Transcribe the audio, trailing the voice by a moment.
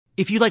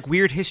If you like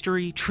weird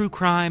history, true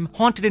crime,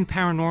 haunted and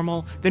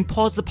paranormal, then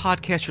pause the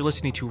podcast you're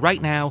listening to right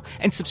now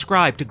and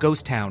subscribe to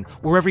Ghost Town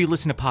wherever you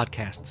listen to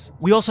podcasts.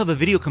 We also have a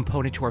video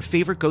component to our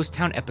favorite Ghost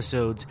Town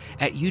episodes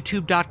at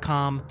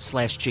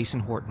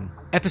youtube.com/Jason Horton.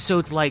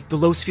 Episodes like The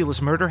Los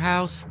Feliz Murder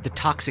House, The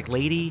Toxic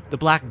Lady, The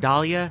Black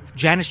Dahlia,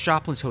 Janis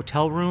Joplin's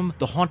Hotel Room,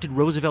 The Haunted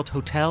Roosevelt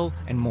Hotel,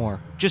 and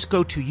more. Just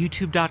go to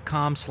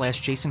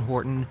youtube.com/Jason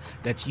Horton.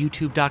 That's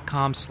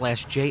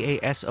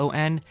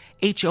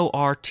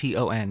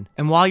youtube.com/JasonHorton.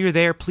 And while you're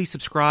there, please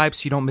subscribe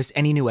so you don't miss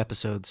any new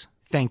episodes.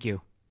 Thank you.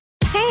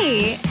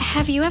 Hey,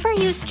 have you ever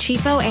used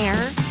Cheapo Air?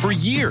 For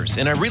years,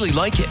 and I really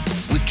like it.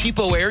 With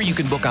Cheapo Air, you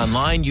can book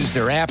online, use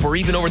their app, or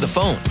even over the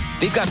phone.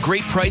 They've got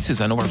great prices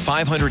on over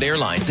 500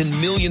 airlines and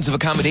millions of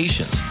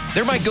accommodations.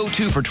 They're my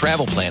go-to for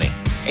travel planning.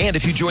 And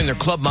if you join their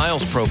Club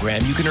Miles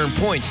program, you can earn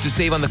points to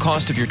save on the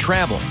cost of your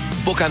travel.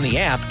 Book on the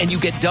app, and you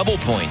get double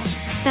points.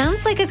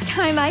 Sounds like it's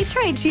time I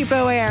tried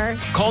Cheapo Air.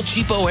 Call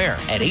Cheapo Air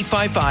at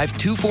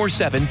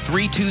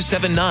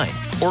 855-247-3279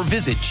 or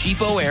visit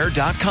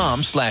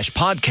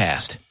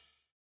cheapoair.com/podcast.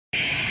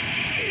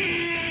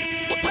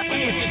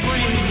 It's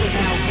friends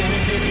without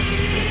benefit.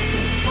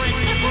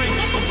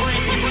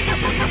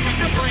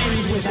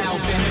 Friends without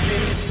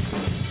benefit.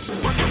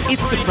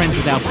 It's the Friends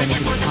Without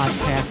Benefits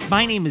podcast.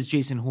 My name is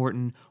Jason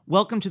Horton.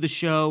 Welcome to the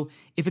show.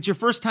 If it's your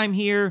first time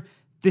here,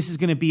 this is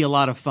going to be a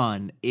lot of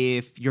fun.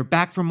 If you're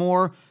back for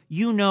more,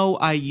 you know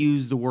I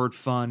use the word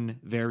fun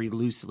very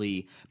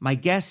loosely. My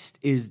guest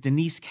is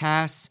Denise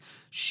Cass.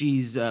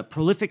 She's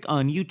prolific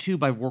on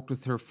YouTube. I've worked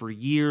with her for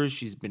years.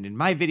 She's been in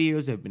my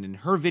videos. I've been in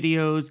her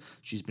videos.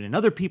 She's been in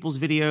other people's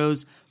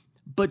videos.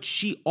 But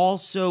she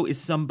also is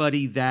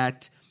somebody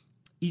that,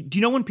 do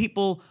you know when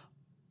people,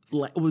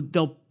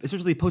 they'll,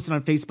 especially post it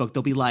on Facebook,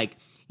 they'll be like,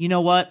 you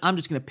know what, I'm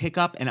just going to pick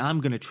up and I'm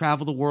going to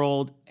travel the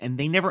world. And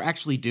they never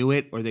actually do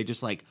it, or they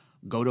just like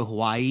go to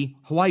Hawaii.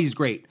 Hawaii's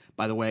great,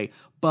 by the way,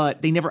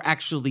 but they never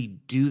actually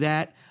do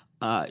that.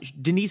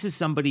 Denise is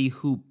somebody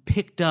who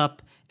picked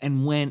up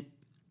and went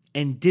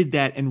and did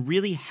that and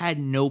really had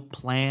no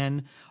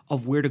plan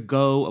of where to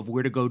go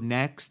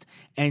next.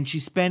 And she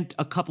spent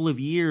a couple of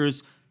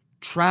years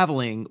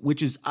traveling,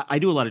 which is, I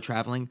do a lot of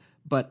traveling,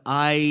 but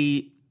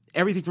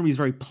everything for me is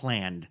very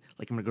planned.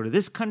 Like, I'm going to go to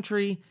this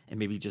country and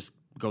maybe just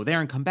go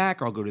there and come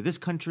back, or I'll go to this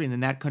country and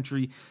then that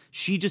country.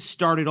 She just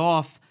started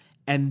off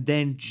and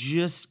then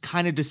just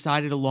kind of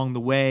decided along the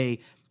way.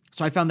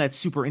 So I found that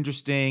super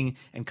interesting,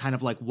 and kind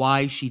of like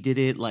why she did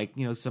it, like,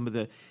 you know, some of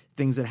the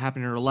things that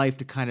happened in her life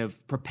to kind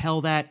of propel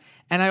that.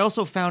 And I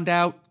also found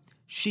out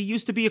she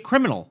used to be a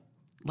criminal.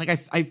 Like,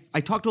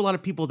 I talked to a lot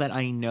of people that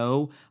I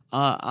know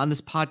on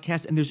this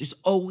podcast, and there's just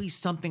always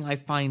something I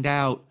find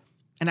out,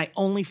 and I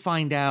only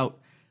find out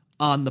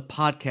on the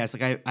podcast.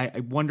 Like, I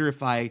wonder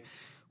if I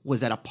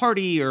was at a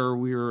party or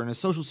we were in a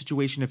social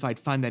situation, if I'd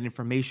find that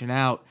information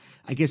out.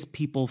 I guess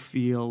people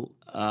feel,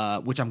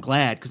 which I'm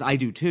glad, because I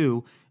do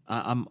too,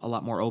 I'm a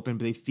lot more open,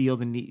 but they feel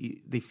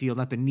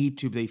not the need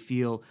to, but they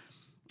feel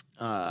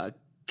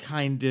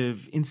kind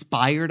of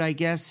inspired, I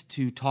guess,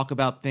 to talk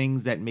about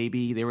things that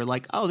maybe they were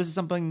like, oh, this is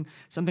something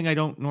I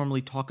don't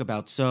normally talk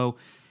about. So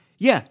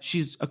yeah,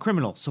 she's a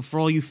criminal. So for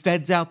all you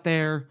feds out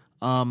there,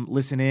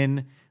 listen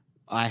in.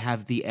 I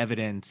have the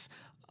evidence.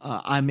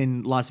 I'm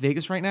in Las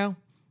Vegas right now.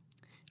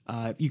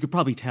 You could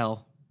probably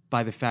tell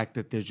by the fact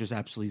that there's just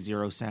absolutely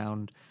zero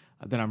sound,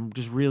 that I'm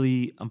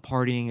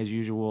partying as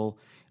usual.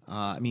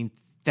 I mean,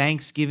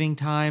 Thanksgiving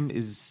time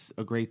is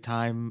a great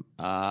time.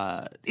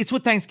 It's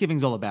what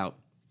Thanksgiving's all about.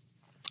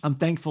 I'm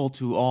thankful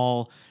to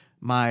all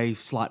my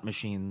slot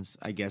machines,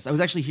 I guess. I was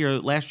actually here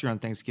last year on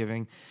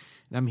Thanksgiving,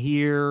 and I'm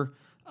here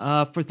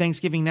for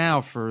Thanksgiving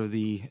now, for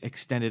the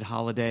extended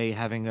holiday,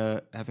 having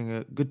a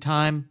good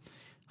time.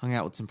 Hung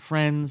out with some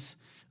friends,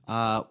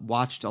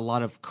 watched a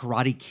lot of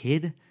Karate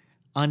Kid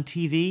on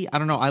TV. I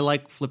don't know, I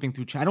like flipping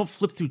through. I don't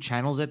flip through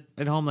channels at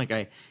home. Like,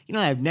 I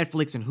have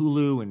Netflix and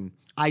Hulu and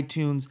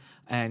iTunes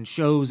and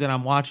shows that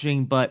I'm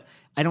watching, but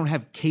I don't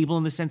have cable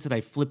in the sense that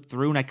I flip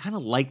through, and I kind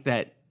of like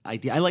that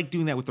idea. I like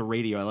doing that with the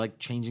radio. I like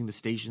changing the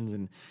stations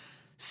and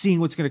seeing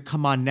what's going to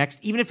come on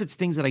next, even if it's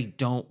things that I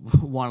don't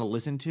want to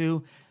listen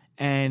to.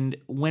 And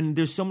when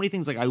there's so many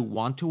things like I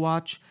want to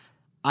watch,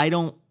 I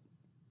don't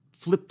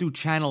flip through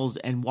channels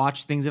and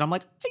watch things that I'm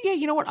like, oh, yeah,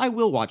 you know what? I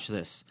will watch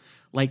this.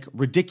 Like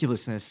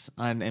Ridiculousness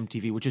on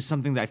MTV, which is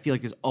something that I feel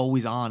like is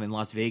always on in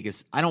Las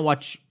Vegas. I don't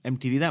watch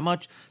MTV that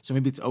much, so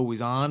maybe it's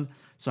always on.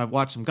 So I've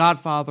watched some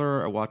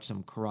Godfather, I watched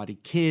some Karate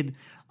Kid,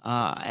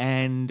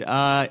 and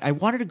I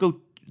wanted to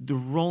go. The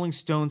Rolling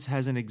Stones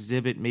has an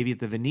exhibit maybe at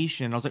the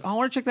Venetian. I was like, oh, I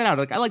want to check that out.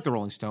 Like, I like the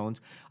Rolling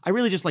Stones. I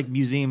really just like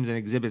museums and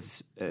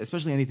exhibits,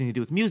 especially anything to do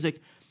with music.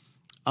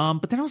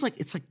 But then I was like,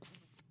 it's like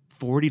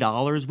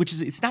 $40, which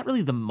is, it's not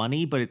really the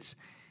money, but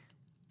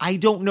I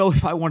don't know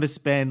if I want to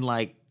spend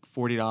like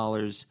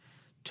 $40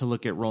 to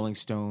look at Rolling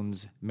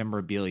Stones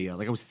memorabilia.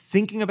 Like, I was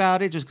thinking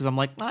about it just because I'm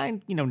like, I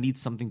need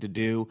something to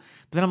do.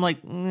 But then I'm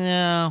like,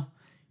 no,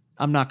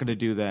 I'm not going to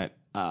do that.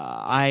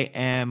 I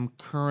am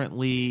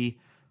currently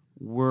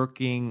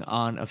working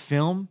on a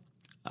film.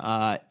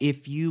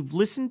 If you've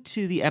listened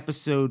to the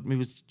episode, maybe it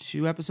was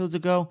 2 episodes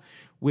ago,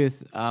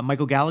 with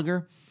Michael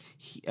Gallagher,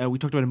 we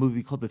talked about a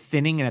movie called The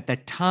Thinning, and at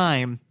that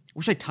time, I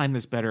wish I timed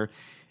this better,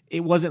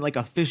 it wasn't like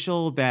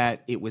official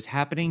that it was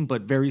happening,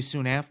 but very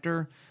soon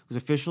after it was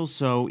official.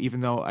 So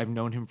even though I've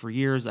known him for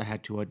years, I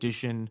had to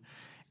audition.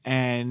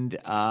 And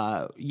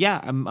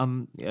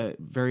I'm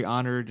very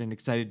honored and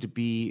excited to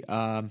be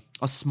a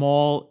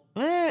small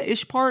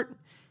ish part,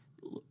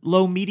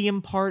 low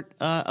medium part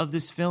of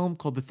this film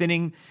called The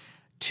Thinning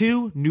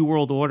 2, New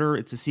World Order.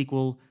 It's a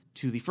sequel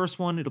to the first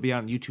one. It'll be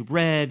out on YouTube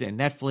Red and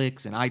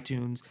Netflix and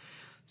iTunes.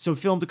 So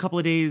filmed a couple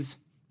of days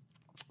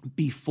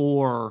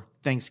before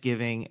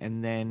Thanksgiving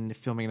and then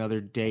filming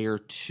another day or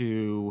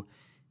 2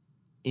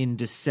 in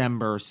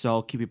December. So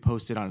I'll keep you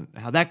posted on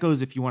how that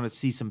goes. If you want to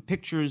see some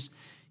pictures,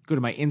 go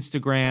to my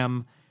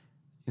Instagram,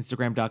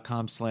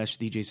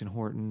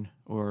 instagram.com/thejasonhorton,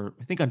 or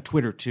I think on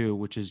Twitter too,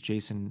 which is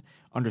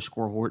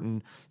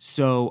Jason_Horton.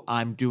 So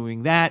I'm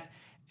doing that.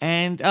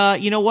 And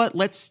you know what?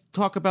 Let's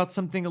talk about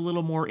something a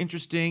little more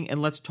interesting,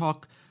 and let's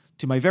talk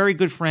to my very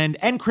good friend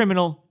and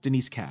criminal,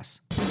 Denise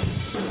Cass.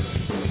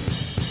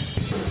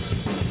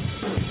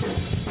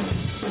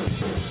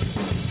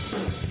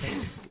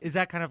 Is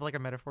that kind of like a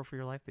metaphor for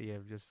your life, that you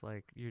have just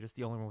like, you're just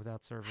the only one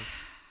without service?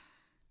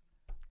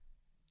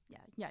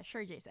 Yeah,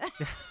 sure, Jason.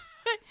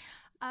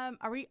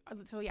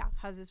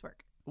 How's this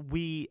work?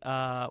 We're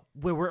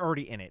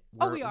already in it. We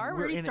are? We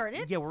already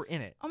started? Yeah, we're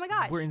in it. Oh my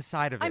gosh. We're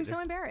inside of it. I'm so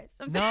embarrassed.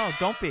 No,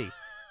 don't be.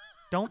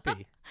 Don't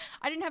be.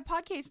 I didn't have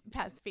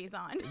podcast face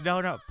on.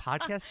 No,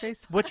 podcast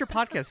face? What's your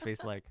podcast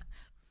face like?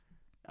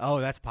 Oh,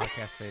 that's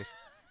podcast face.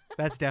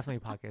 That's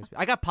definitely podcast.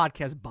 I got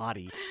podcast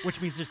body, which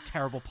means just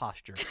terrible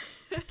posture.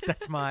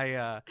 That's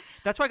my.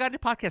 That's why I got into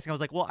podcasting. I was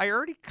like, well, I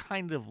already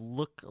kind of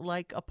look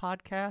like a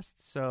podcast,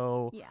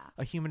 so yeah,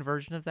 a human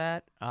version of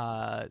that.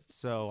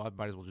 So I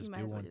might as well just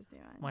do one.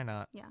 Why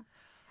not? Yeah,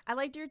 I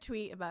liked your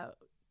tweet about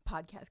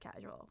podcast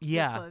casual.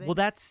 Yeah, well,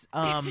 that's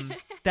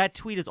that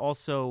tweet is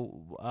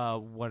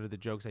also one of the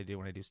jokes I do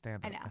when I do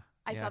stand up. I know.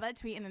 I saw that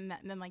tweet, and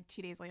then like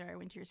 2 days later, I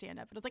went to your stand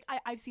up, and I was like,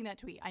 I've seen that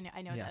tweet. I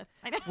know this.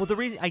 I know. Well, the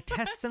reason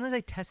sometimes I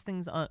test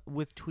things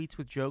with tweets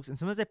with jokes, and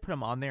sometimes I put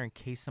them on there in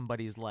case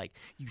somebody's like,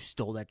 "You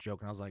stole that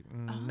joke," and I was like,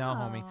 "No,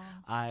 homie,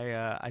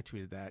 I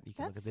tweeted that. You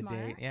can look at the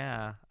date."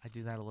 Yeah, I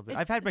do that a little bit.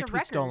 I've had my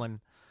tweet stolen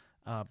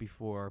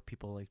before,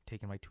 people like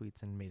taking my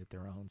tweets and made it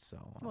their own.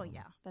 So well,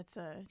 yeah, that's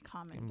a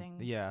common thing.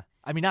 Yeah,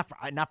 I mean, not for.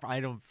 I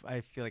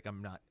feel like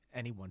I'm not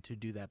anyone to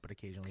do that, but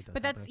occasionally it does.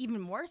 But that's happen. even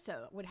more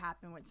so would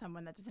happen with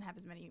someone that doesn't have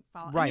as many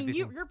followers. Right, I mean,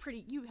 you have a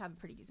pretty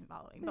decent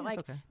following, but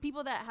like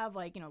people that have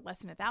like less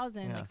than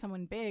 1,000, like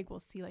someone big will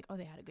see like, oh,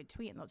 they had a good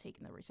tweet, and they'll take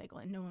it and they'll recycle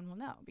it, and no one will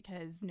know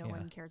because no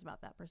one cares about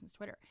that person's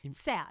Twitter.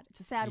 It's sad. It's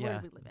a sad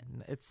world we live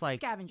in. It's like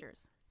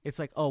scavengers. It's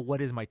like, oh, what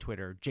is my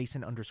Twitter?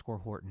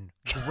 Jason_Horton.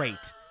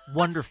 Great.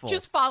 Wonderful.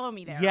 Just follow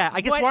me there. Yeah,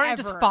 I guess why don't you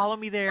just follow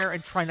me there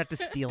and try not to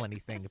steal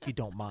anything if you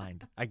don't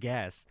mind, I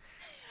guess.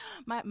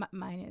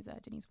 Mine is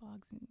Denise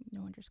Vlogs and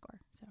no underscore.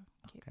 So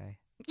okay,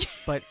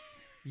 but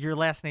your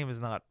last name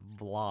is not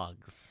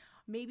Vlogs.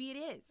 Maybe it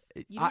is.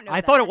 I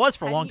thought it was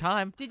for a long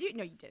time. Did you?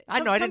 No, you didn't. I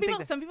know. I didn't think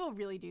that. Some people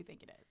really do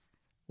think it is.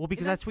 Well,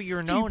 because that's what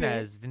you're known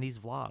as, Denise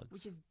Vlogs,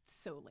 which is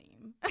so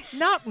lame.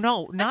 Not.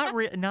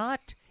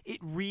 It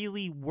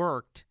really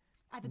worked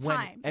at the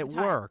time. It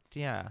worked,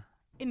 yeah.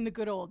 In the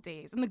good old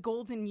days, in the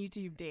golden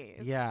YouTube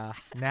days. Yeah.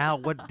 Now,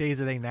 what days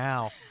are they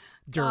now?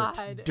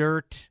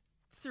 Dirt.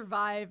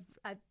 Survive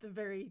at the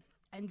very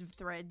end of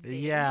Threads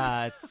days.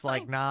 Yeah, it's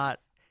like not.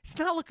 It's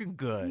not looking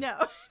good.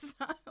 No, it's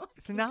not.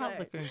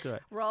 Looking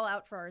good. We're all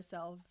out for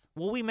ourselves.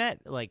 Well, we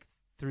met like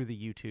through the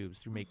YouTubes,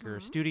 through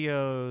Maker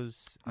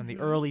Studios, on the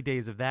early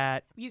days of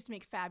that. We used to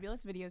make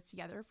fabulous videos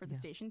together for the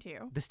station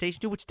too. The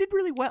station too, which did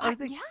really well. I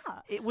think yeah.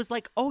 It was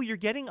like, oh, you're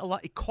getting a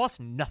lot. It costs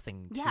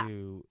nothing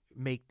to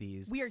make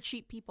these. We are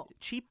cheap people.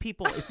 Cheap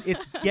people.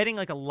 It's getting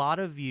like a lot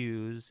of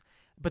views,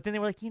 but then they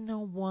were like, you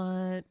know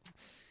what?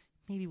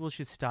 Maybe we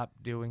should stop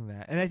doing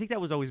that. And I think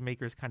that was always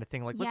Maker's kind of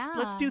thing. Like,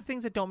 let's do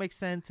things that don't make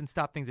sense and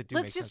stop things that do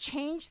make sense. Let's just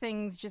change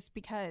things just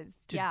because.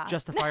 To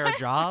justify our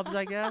jobs,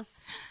 I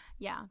guess.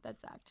 Yeah,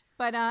 that's act.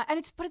 But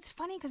it's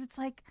funny because it's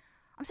like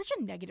I'm such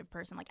a negative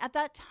person. Like at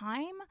that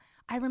time,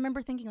 I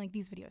remember thinking like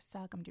these videos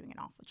suck. I'm doing an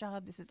awful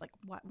job. This is like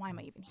why am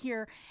I even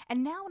here?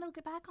 And now when I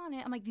look back on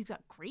it, I'm like, these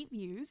got great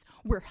views.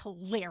 We're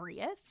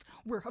hilarious.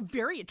 We're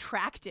very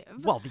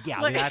attractive. Well,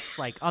 yeah, that's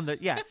like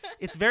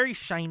it's very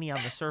shiny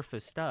on the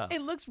surface stuff.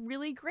 It looks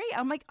really great.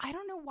 I'm like, I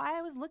don't know why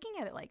I was looking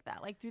at it like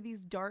that, like through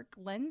these dark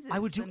lenses. I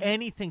would do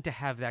anything to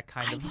have that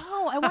kind of. I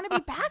know. I want to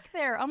be back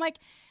there. I'm like.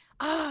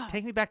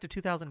 Take me back to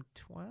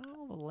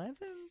 2012, 11?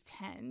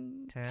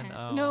 10.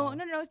 Oh. No.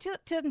 It's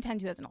 2010,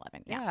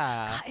 2011. Yeah.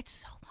 God, it's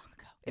so long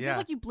ago. It feels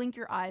like you blink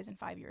your eyes and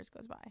 5 years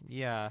goes by.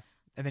 Yeah.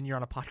 And then you're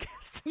on a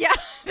podcast. Yeah.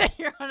 Then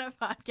you're on a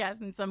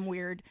podcast in some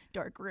weird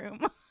dark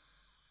room.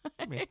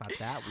 I mean, it's not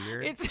that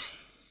weird. It's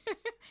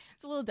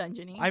a little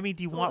dungeony. I mean,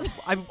 do you want...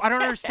 I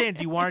don't understand.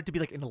 Do you want it to be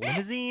like in a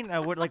limousine?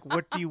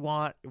 What do you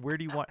want? Where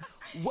do you want...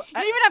 You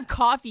don't even have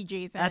coffee,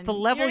 Jason. At the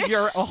level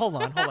you're... Oh, hold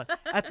on.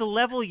 At the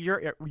level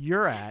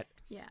you're at,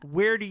 Yeah.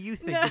 Where do you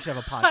think you should have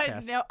a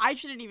podcast? No, I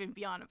shouldn't even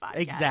be on a podcast.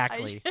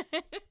 Exactly.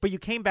 And But you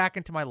came back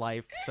into my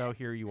life, so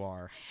here you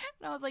are.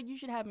 I was like, you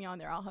should have me on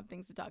there. I'll have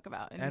things to talk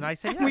about. And I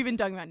said We've yes. been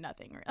talking about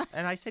nothing, really.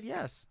 And I said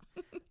yes.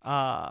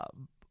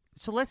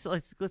 So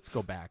let's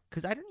go back,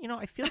 because I don't,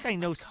 I feel like I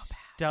know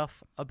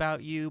stuff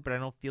about you, but I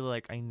don't feel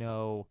like I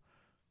know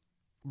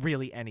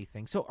really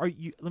anything. So are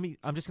you?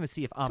 I'm just gonna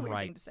see if It's a I'm weird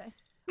right. thing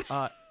to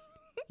say.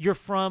 You're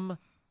from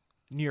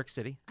New York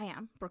City, I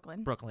am.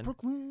 Brooklyn.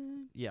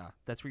 Brooklyn. Yeah,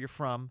 that's where you're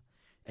from,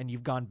 and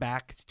you've gone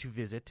back to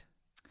visit.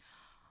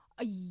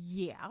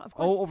 Yeah, of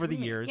course. Over the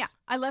years. Yeah.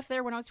 I left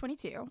there when I was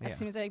 22, Yeah. as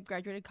soon as I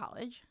graduated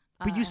college.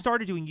 But you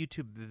started doing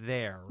YouTube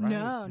there, right?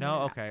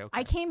 No. Okay.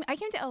 I came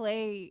to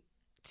LA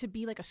to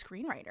be like a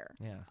screenwriter.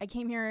 Yeah. I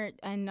came here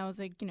and I was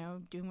like,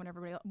 doing what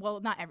everybody else. Well,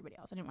 not everybody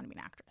else. I didn't want to be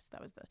an actress.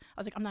 I was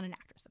like, I'm not an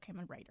actress. Okay, I'm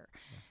a writer.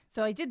 Yeah.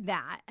 So I did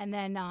that. And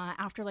then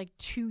after like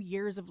 2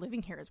 years of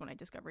living here is when I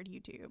discovered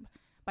YouTube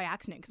by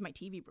accident because my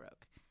TV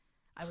broke.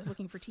 I was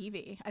looking for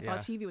TV. I thought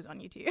TV was on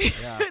YouTube.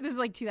 Yeah. This was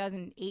like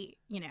 2008,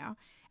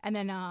 And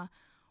then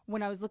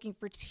when I was looking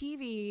for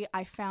TV,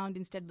 I found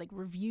instead like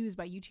reviews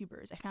by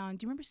YouTubers. Do you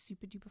remember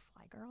Super Duper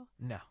Fly Girl?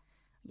 No.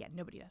 Yeah,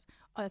 nobody does.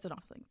 Oh, that's an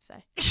awful thing to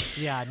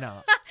say. Yeah,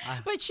 no.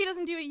 But she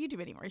doesn't do it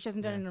YouTube anymore. She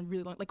hasn't done it in a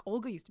really long. Like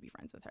Olga used to be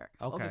friends with her.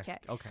 Okay. Olga K.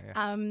 Okay.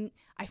 Yeah.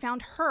 I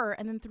found her,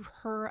 and then through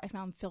her, I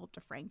found Philip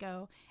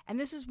DeFranco, and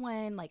this is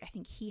when I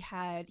think he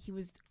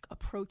was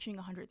approaching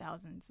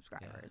 100,000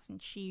 subscribers,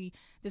 and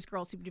this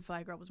girl, Super Duper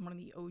Fly Girl, was one of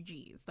the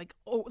OGs. Like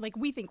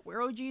we think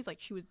we're OGs,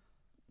 like she was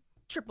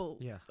triple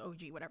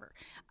OG, whatever.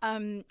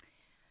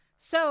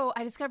 So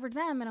I discovered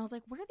them, and I was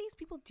like, what are these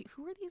people do?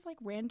 Who are these like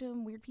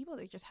random weird people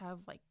that just have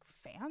like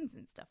fans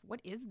and stuff?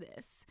 What is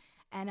this?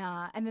 And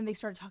then they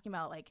started talking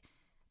about like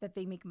that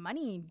they make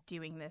money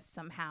doing this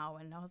somehow,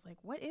 and I was like,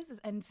 what is this?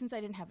 And since I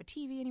didn't have a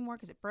TV anymore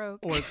because it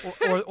broke,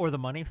 or the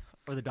money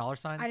or the dollar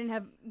signs. I didn't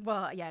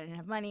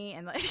have money,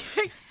 and like,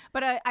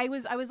 but I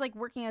was like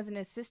working as an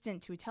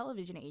assistant to a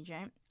television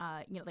agent,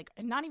 like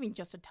not even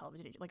just a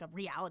television agent, like a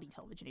reality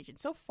television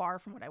agent. So far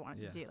from what I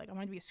wanted to do. Like I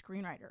wanted to be a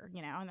screenwriter,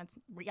 and that's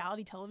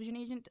reality television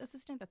agent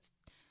assistant. That's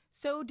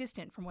so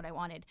distant from what I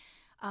wanted.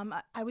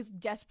 I was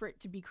desperate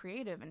to be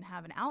creative and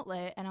have an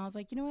outlet, and I was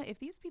like, you know what? If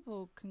these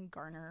people can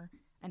garner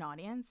an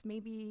audience,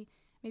 maybe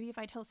if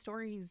I tell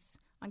stories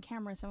on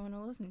camera, someone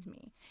will listen to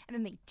me. And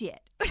then they did.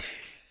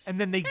 And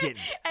then they didn't.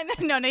 And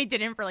then no, they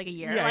didn't for like a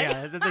year.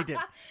 Yeah, they did.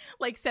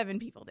 Like 7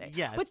 people did.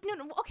 Yeah. But no,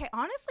 okay.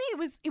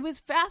 Honestly, it was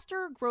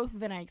faster growth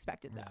than I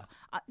expected,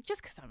 though.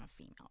 Just because I'm a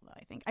female, though.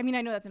 I think. I mean,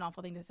 I know that's an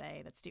awful thing to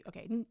say. That's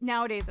okay.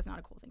 Nowadays, that's not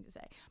a cool thing to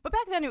say. But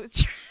back then, it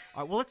was.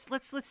 All right, well,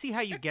 let's see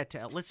how you get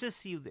to. Let's just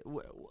see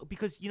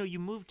because you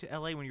moved to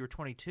LA when you were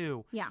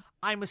 22. Yeah.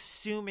 I'm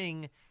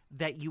assuming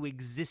that you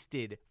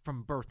existed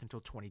from birth until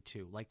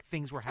 22. Like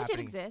things were happening. I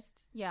did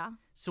exist. Yeah.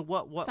 So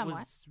what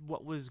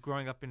Somewhat. was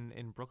growing up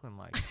in Brooklyn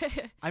like?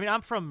 I mean,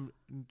 I'm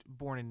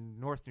born in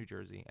North New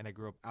Jersey, and I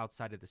grew up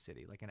outside of the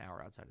city, like an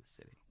hour outside of the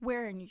city.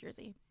 Where in New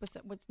Jersey?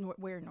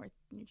 Where in North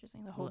New Jersey?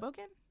 The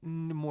Hoboken?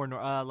 More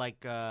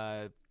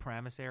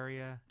Paramus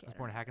area. I was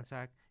born in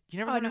Hackensack. You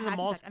never been to the Hackensack.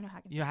 malls? I know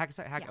Hackensack. You know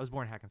Hackensack? Yeah. I was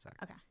born in Hackensack.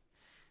 Okay.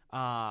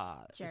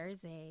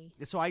 Jersey.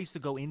 So I used to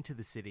go into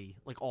the city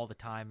like all the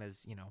time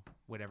as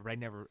whatever. But I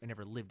never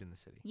lived in the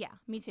city. Yeah,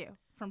 me too.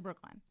 From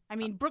Brooklyn. I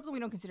mean, Brooklyn we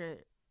don't consider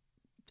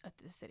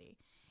the city.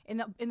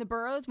 In the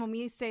boroughs, when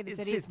we say the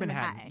city, it's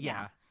Manhattan.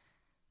 Yeah.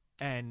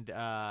 And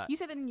you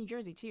said that in New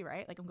Jersey too,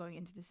 right? Like I'm going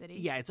into the city.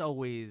 Yeah, it's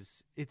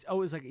always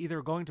like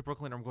either going to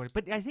Brooklyn or I'm going.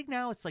 But I think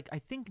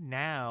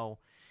now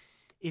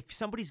if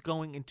somebody's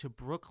going into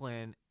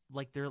Brooklyn,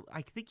 like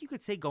I think you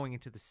could say going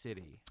into the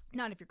city.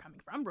 Not if you're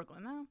coming from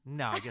Brooklyn, though.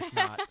 No, I guess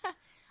not.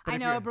 I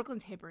know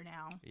Brooklyn's hipper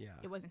now. Yeah,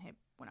 it wasn't hip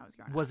when I was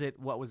growing up.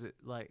 What was it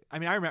like? I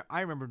mean, I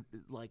remember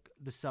like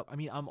the sub. I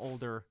mean, I'm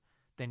older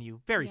than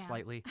you, very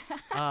slightly,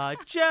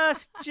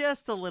 just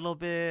a little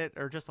bit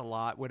or just a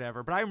lot,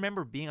 whatever. But I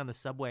remember being on the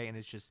subway and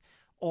it's just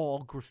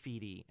all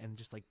graffiti and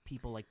just like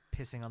people like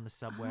pissing on the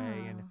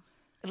subway and.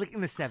 Like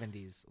in the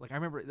 70s. Like I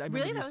remember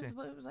really? That was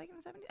what it was like in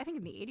the 70s? I think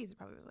in the 80s it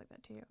probably was like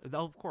that too.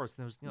 Oh, of course.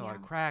 There was a lot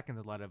of crack and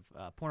a lot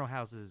of porno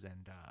houses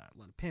and a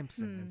lot of pimps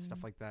and stuff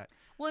like that.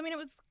 Well, I mean, it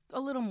was a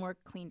little more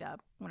cleaned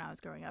up when I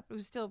was growing up. It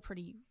was still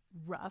pretty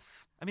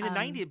rough. I mean, the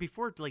 90s,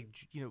 before, like,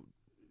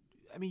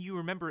 I mean, you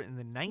remember in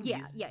the 90s.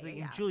 Yeah.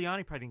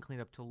 Giuliani probably didn't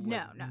clean up till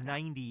no.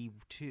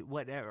 92,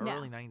 whatever,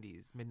 early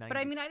 90s, mid-90s. But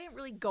I mean, I didn't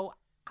really go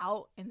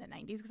out in the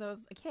 90s because I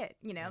was a kid,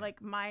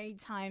 like my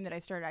time that I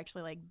started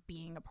actually like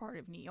being a part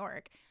of New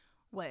York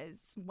was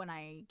when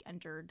I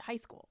entered high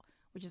school,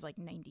 which is like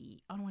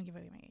 90. I don't want to give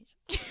away my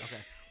age.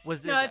 Okay.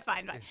 Was no, it's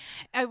fine.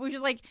 Which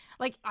is like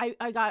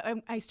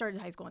I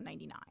started high school in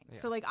 99. Yeah.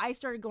 So like I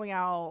started going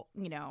out,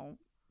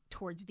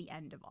 towards the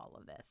end of all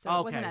of this. So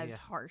it wasn't as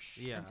harsh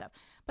and stuff.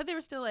 But there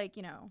were still like,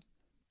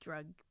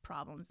 drug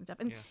problems and stuff.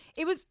 And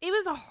it was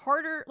a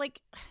harder,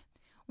 like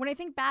when I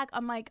think back,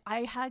 I'm like,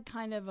 I had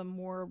kind of a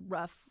more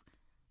rough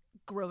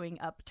growing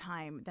up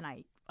time than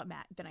I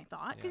than I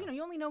thought, because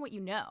you only know what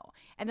you know,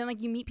 and then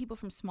like you meet people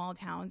from small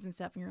towns and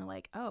stuff, and you're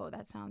like, oh,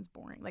 that sounds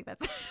boring. Like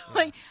that's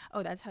like,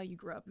 oh, that's how you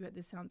grew up.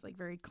 This sounds like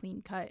very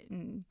clean cut.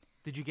 And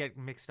did you get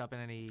mixed up in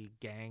any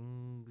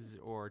gangs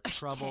or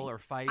trouble or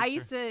fights? I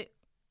used to.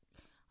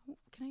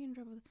 Can I get in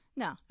trouble?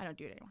 No, I don't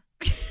do it anymore.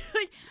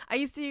 Like I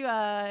used to.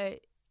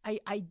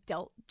 I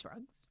dealt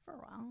drugs for a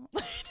while.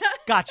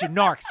 Gotcha,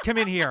 narcs. Come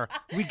in here.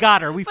 We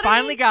got her. We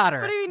finally got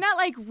her. But I mean, not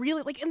like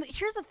really. Like, and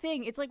here's the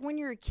thing: it's like when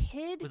you're a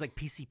kid. It was like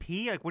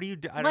PCP. Like, what do you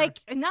do? I don't like,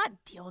 not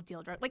deal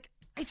drugs. Like,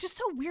 it's just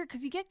so weird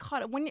because you get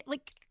caught up when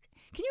like.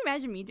 Can you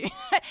imagine me doing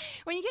that?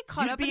 When you get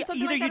caught up in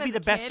something like that, you'd be the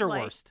best or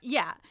worst.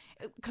 Yeah,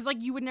 because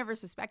like you would never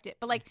suspect it.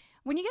 But like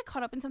when you get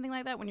caught up in something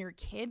like that when you're a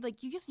kid,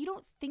 like you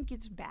don't think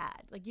it's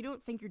bad. Like you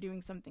don't think you're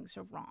doing something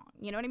so wrong.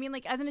 You know what I mean?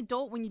 Like as an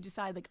adult, when you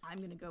decide like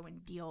I'm gonna go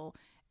and deal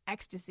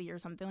ecstasy or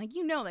something, like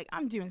like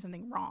I'm doing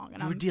something wrong.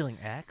 And you were dealing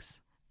X?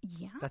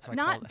 Yeah, that's what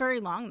not very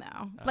long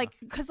though. Like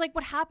because like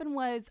what happened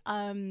was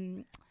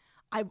I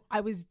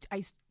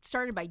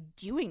started by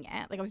doing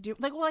it. Like I was doing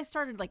I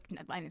started like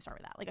I didn't start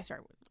with that. Like I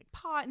started with like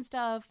pot and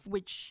stuff,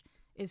 which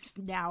is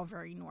now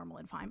very normal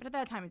and fine. But at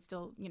that time, it's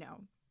still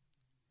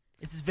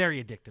It's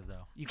very addictive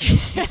though. You can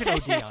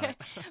OD on it.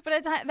 But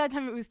at that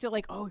time, it was still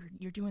like, oh,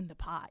 you're doing the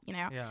pot,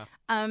 Yeah.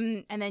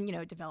 And then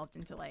it developed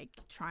into like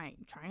trying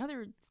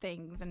other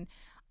things, and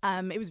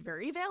it was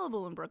very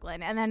available in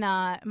Brooklyn. And then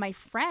my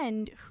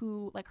friend,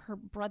 who like her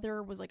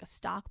brother was like a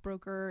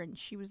stockbroker, and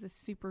she was this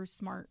super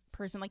smart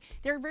person. Like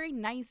they're very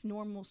nice,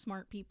 normal,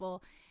 smart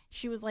people.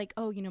 She was like,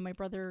 oh, my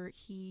brother,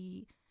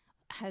 he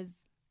has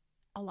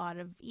a lot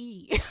of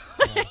E.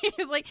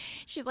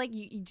 She's like,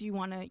 do you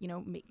want to,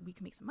 we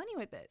can make some money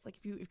with this. Like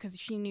because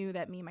she knew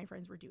that me and my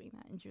friends were doing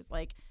that, and she was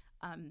like,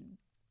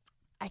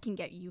 I can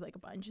get you like a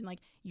bunch, and like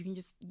you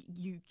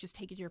just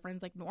take it to your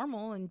friends like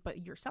normal,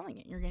 but you're selling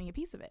it, and you're getting a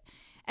piece of it.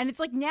 And it's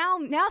like now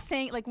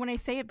saying, like when I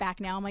say it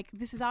back now, I'm like,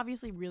 this is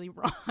obviously really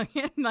wrong.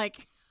 And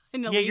like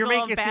you're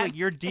making it seem like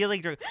you're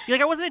dealing drugs. You're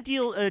like, I wasn't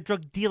a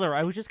drug dealer.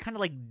 I was just kind of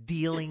like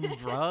dealing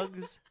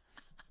drugs.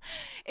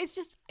 It's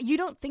just you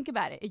don't think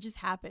about it. It just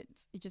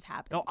happens.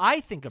 No, I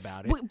think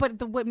about it.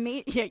 But what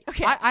made okay?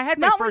 I had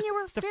my not first. When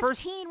you were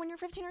 15, when you're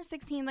 15 or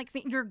 16, like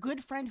your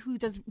good friend who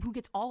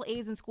gets all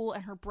A's in school,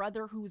 and her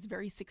brother who's a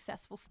very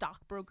successful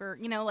stockbroker.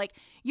 Like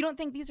you don't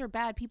think these are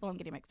bad people. I'm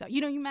getting mixed up.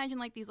 You imagine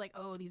like these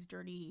these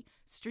dirty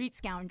street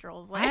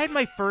scoundrels. Like, I had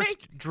my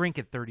first drink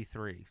at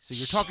 33, so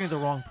you're talking to the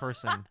wrong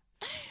person.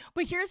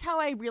 But here's how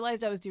I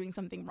realized I was doing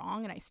something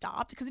wrong, and I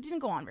stopped because it didn't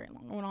go on very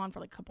long. It went on for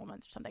like a couple of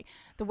months or something.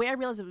 The way I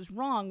realized it was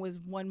wrong was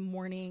one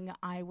morning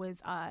I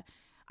was I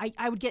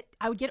would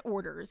get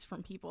orders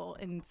from people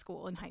in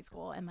school, in high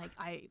school, and like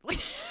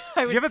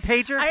Did you have a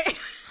pager?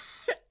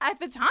 At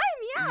the time,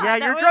 yeah. Yeah,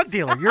 you're a drug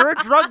dealer. You're a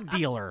drug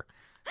dealer.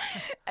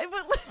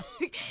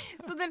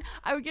 So then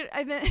I would get,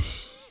 and then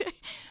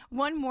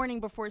one morning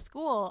before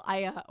school,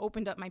 I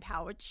opened up my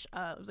pouch.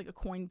 It was like a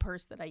coin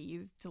purse that I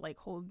used to like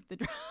hold the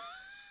drugs.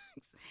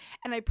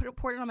 And I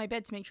poured it on my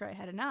bed to make sure I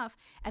had enough.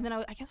 And then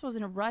I guess I was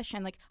in a rush,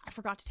 and like I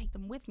forgot to take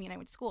them with me, and I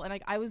went to school. And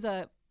like I was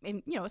I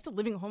was still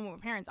living home with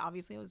my parents.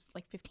 Obviously, I was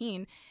like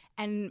 15,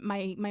 and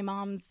my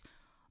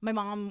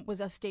mom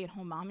was a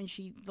stay-at-home mom, and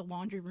the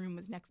laundry room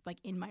was next, like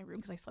in my room,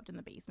 because I slept in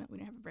the basement. We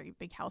didn't have a very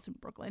big house in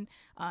Brooklyn,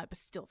 but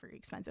still very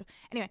expensive.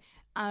 Anyway,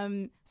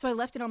 so I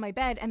left it on my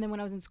bed, and then when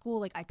I was in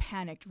school, like I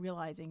panicked,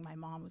 realizing my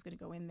mom was going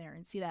to go in there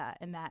and see that,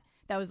 and that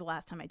was the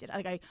last time I did it.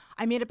 Like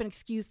I made up an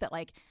excuse that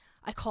like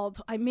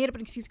I made up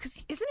an excuse,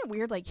 because isn't it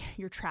weird, like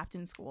you're trapped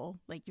in school,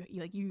 like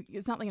you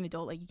it's not like an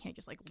adult, like you can't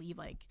just like leave,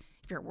 like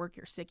if you're at work,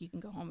 you're sick, you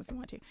can go home if you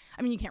want to.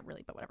 I mean, you can't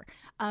really, but whatever.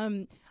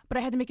 But I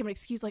had to make up an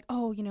excuse, like,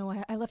 oh,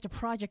 I left a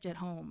project at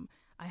home.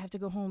 I have to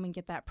go home and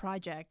get that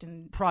project.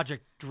 And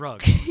Project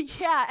Drug.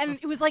 Yeah, and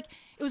it was like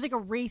a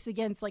race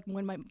against like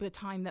the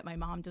time that my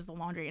mom does the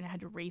laundry, and I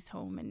had to race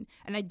home, and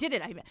I did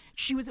it.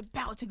 She was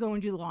about to go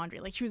and do the laundry,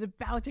 like she was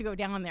about to go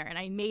down there, and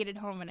I made it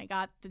home, and I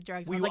got the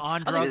drugs. Were you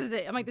on drugs? I was like, this is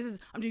it. I'm like,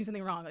 I'm doing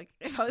something wrong. Like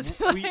if I was,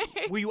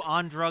 were you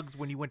on drugs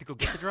when you went to go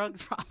get the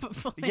drugs?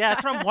 Probably. Yeah,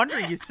 that's what I'm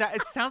wondering. It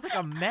sounds like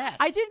a mess.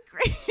 I did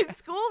great in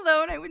school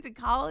though, and I went to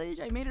college.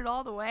 I made it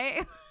all the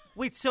way.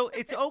 Wait, so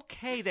it's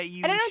okay that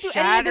you and I don't do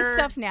any of this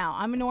stuff now.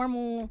 I'm a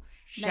normal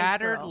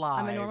shattered nice girl.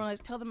 lives. I'm a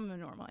normalized. Tell them I'm a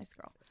normalized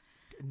girl.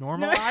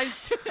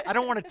 Normalized? I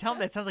don't want to tell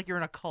them. That sounds like you're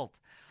in a cult.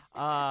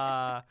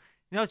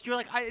 No, so you're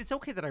like, it's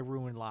okay that I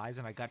ruined lives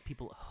and I got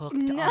people hooked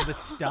on the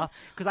stuff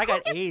because I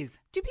got A's.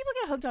 Do people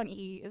get hooked on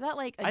E? Is that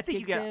like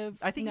addictive?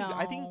 I think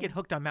you get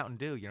hooked on Mountain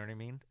Dew. You know what I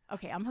mean?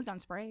 Okay, I'm hooked on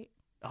Sprite.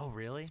 Oh,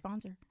 really?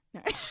 Sponsor.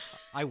 No.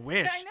 I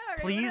wish. I know, right?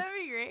 Please. That'd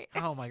be great.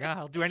 Oh my God,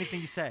 I'll do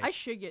anything you say. I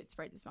should get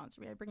Sprite to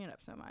sponsor me. I bring it up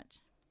so much.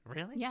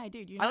 Really? Yeah, I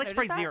do. Do you I like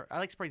Sprite that? Zero. I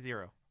like Sprite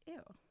Zero.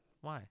 Ew.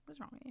 Why? What's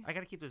wrong with you? I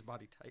got to keep this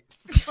body tight.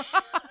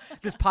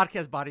 This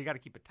podcast body, you got to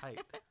keep it tight.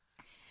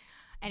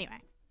 Anyway.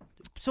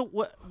 So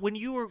when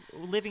you were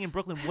living in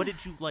Brooklyn, what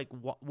did you like?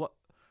 What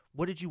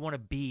did you want to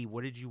be?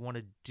 What did you want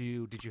to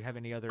do? Did you have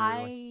any other?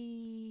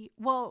 I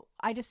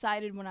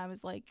decided when I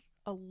was like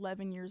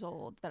 11 years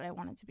old that I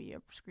wanted to be a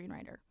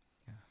screenwriter.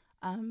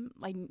 Yeah.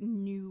 I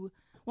knew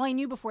Well, I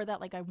knew before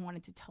that, like, I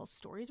wanted to tell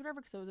stories or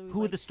whatever, because I was always Who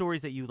like, are the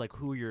stories that you like?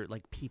 Who are your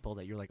like people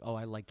that you're like? Oh,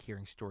 I like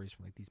hearing stories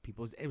from like these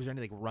people. Was there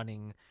any like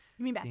running?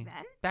 you mean back thing?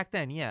 then? Back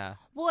then, yeah.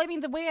 Well, I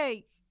mean, the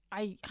way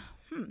I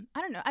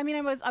don't know. I mean,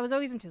 I was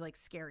always into like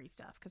scary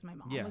stuff because my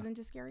mom Yeah. was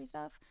into scary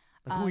stuff.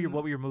 Like,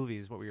 what were your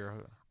movies? What were your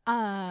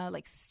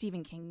Like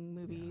Stephen King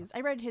movies.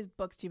 I read his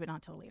books too, but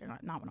not till later.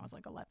 Not when I was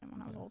like 11,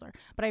 when I was older.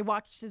 But I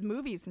watched his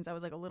movies since I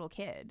was like a little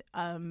kid.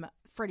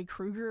 Freddy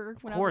Krueger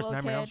when I was a little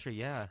Nightmare on Elm kid. Street,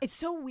 yeah. It's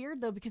so weird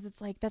though, because it's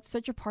like that's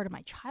such a part of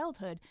my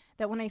childhood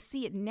that when I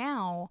see it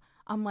now,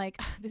 I'm like,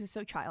 this is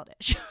so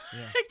childish.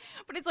 Yeah.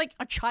 But it's like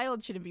a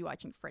child shouldn't be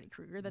watching Freddy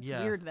Krueger. That's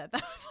Yeah. weird that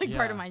was like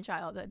part of Yeah. my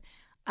childhood.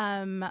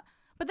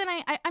 But then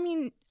I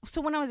mean, so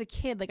when I was a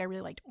kid, like I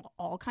really liked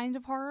all kinds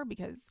of horror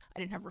because I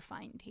didn't have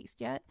refined taste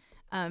yet.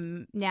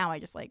 Now I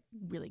just like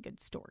really good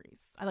stories.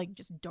 I like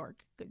just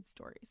dark, good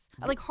stories.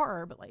 I like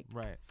horror, but like,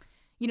 Right.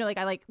 you know, like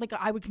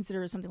I would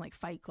consider something like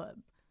Fight Club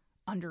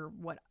under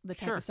what the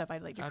type Sure. of stuff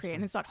I'd like to create. Absolutely.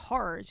 And it's not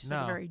horror; it's just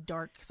like a No. very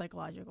dark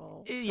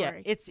psychological story. Yeah,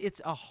 it's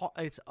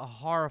a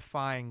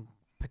horrifying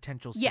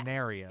potential Yeah,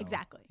 scenario.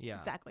 Exactly. Yeah.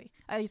 Exactly.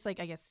 I just like,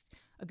 I guess,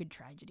 a good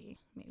tragedy,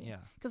 maybe. Yeah.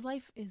 Because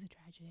life is a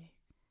tragedy.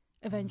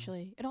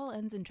 Eventually, it all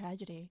ends in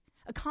tragedy.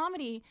 A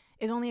comedy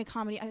is only a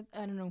comedy. I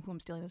don't know who I'm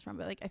stealing this from,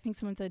 but like I think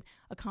someone said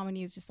a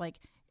comedy is just like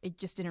it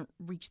just didn't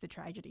reach the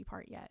tragedy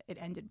part yet. It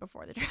ended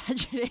before the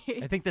tragedy.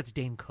 I think that's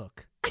Dane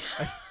Cook.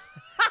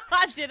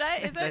 Did I?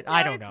 Is that,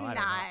 I no, don't know. it's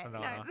I don't know. not. No,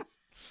 No, no.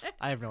 it's-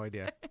 I have no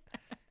idea.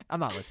 I'm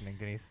not listening,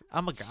 Denise.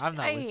 I'm not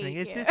I listening.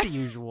 hate It's you. the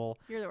usual.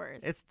 You're the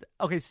worst. It's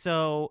okay.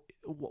 So,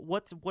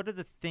 what are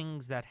the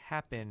things that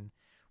happen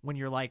when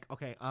you're like,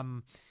 okay,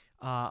 I'm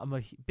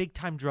a big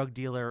time drug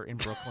dealer in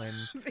Brooklyn.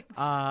 You know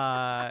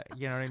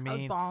what I mean? I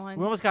was balling.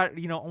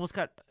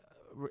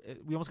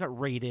 We almost got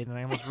raided, and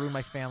I almost ruined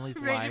my family's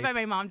Raided life. by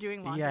my mom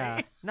doing laundry.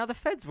 Yeah. Now the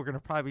feds were gonna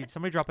probably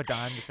somebody drop a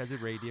dime. The feds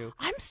would raid you.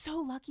 I'm so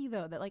lucky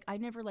though that like I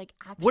never like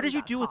actually. What did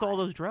you got do with all caught.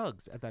 those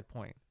drugs at that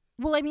point?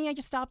 Well, I mean, I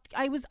just stopped.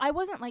 I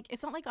wasn't like,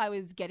 it's not like I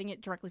was getting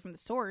it directly from the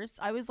source.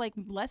 I was like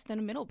less than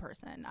a middle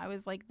person. I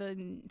was like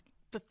the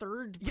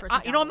third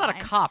person. You know, I'm down not the a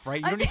line. cop,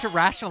 right? You don't need to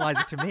rationalize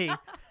it to me.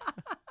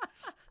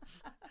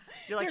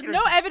 You're like, There's you're no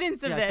just-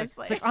 evidence of yeah, this.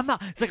 It's like I'm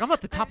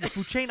not the top of the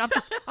food chain. I'm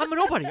a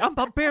nobody. I'm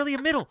barely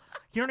a middle.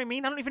 You know what I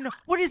mean? I don't even know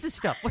what is this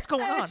stuff. What's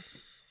going on?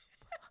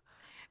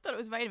 thought it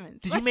was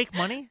vitamins. Did you make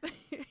money?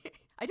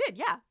 I did,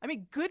 yeah. I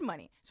made good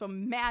money. So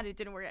I'm mad it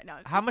didn't work out. No,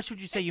 How much would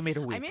you say you made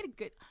a week? I made a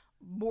good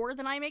more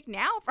than I make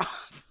now.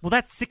 Well,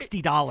 that's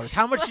 $60.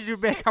 How much did you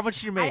make? How much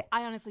did you make?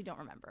 I honestly don't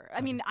remember.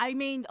 I mean, I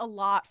made a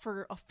lot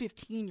for a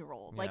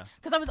 15-year-old, like Yeah.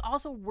 because I was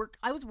also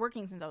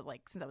working since I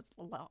was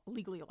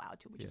legally allowed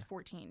to, which is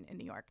 14 in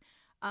New York.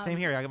 Same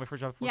here. I got my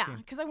first job at 14. Yeah,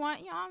 because I want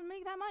to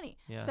make that money.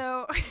 Yeah.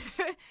 So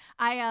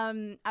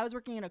I was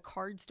working in a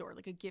card store,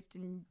 like a gift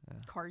and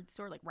card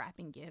store, like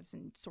wrapping gifts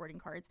and sorting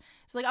cards.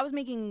 So like I was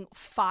making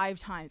 5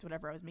 times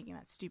whatever I was making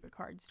at that stupid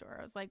card store.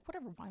 I was like,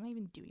 whatever. Why am I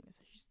even doing this?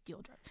 I should just deal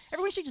drugs.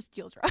 Everyone should just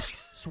deal drugs.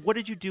 So what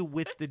did you do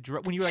with the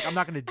drug? When you were like, I'm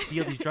not going to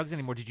deal these drugs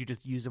anymore, did you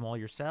just use them all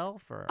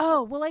yourself? Or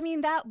Oh well, I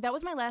mean that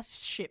was my last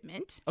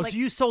shipment. Oh, Like, so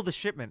you sold the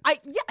shipment. I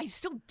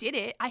still did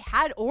it. I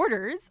had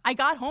orders. I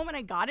got home and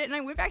I got it and I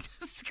went back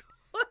to school.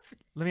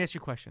 Let me ask you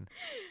a question.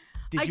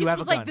 Did I you just have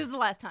was a gun? like, this is the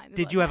last time.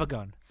 Did you have a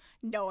gun?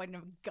 No, I didn't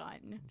have a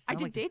gun. I sound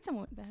did like- date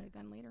someone that had a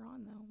gun later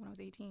on, though, when I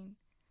was 18.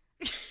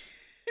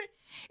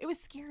 It was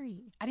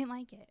scary. I didn't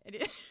like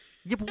it.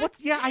 Yeah, but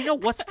I know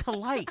what's to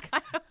like.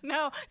 I don't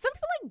know. Some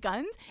people like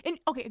guns. And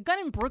okay, a gun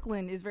in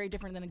Brooklyn is very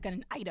different than a gun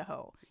in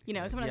Idaho. You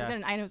know, someone has a Yeah. gun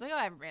in Idaho. It's like, oh,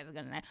 everybody has a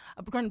gun in Idaho.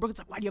 A gun in Brooklyn's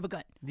like, why do you have a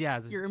gun? Yeah,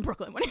 You're in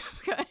Brooklyn. Why do you have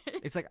a gun?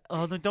 it's like,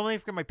 oh, no, don't let me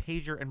forget my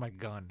pager and my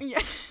gun. Yeah.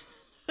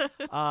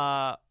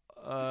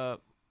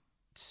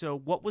 So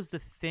what was the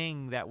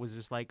thing that was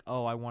just like,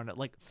 oh, I want to,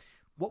 like,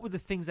 what were the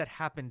things that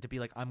happened to be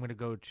like, I'm going to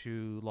go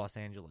to Los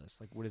Angeles?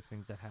 Like, what are the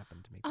things that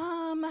happened to me?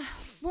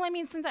 Well, I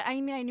mean, since I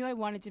knew I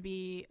wanted to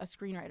be a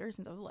screenwriter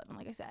since I was 11,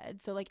 like I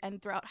said. So like, and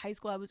throughout high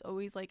school, I was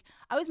always like,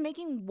 I was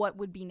making what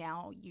would be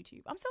now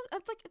YouTube. I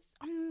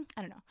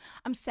don't know.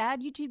 I'm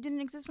sad YouTube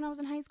didn't exist when I was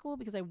in high school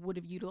because I would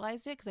have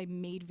utilized it because I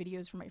made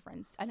videos for my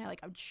friends and I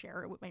would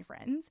share it with my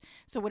friends.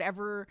 So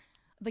whatever.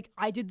 Like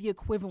I did the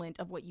equivalent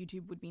of what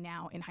YouTube would be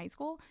now in high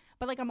school,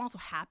 but like I'm also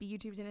happy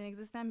YouTube didn't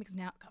exist then because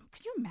now,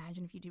 could you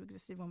imagine if YouTube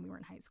existed when we were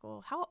in high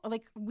school? How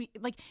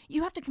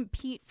you have to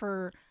compete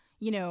for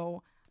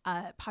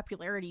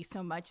popularity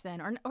so much then,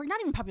 or not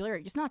even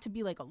popularity, just not to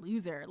be like a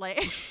loser.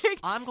 Like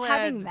I'm glad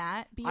having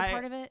that be a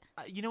part of it.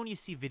 You know, when you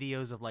see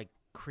videos of like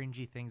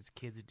cringy things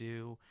kids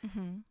do,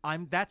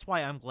 Mm-hmm. that's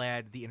why I'm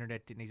glad the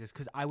internet didn't exist,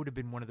 because I would have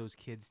been one of those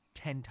kids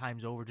 10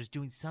 times over, just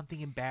doing something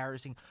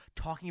embarrassing,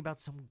 talking about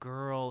some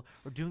girl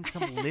or doing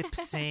some lip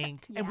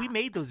sync. And we Yeah.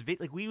 made those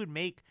we would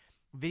make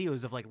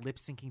videos of like lip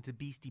syncing to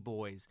Beastie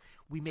Boys.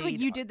 We made So like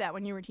you did that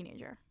when you were a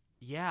teenager.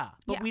 yeah,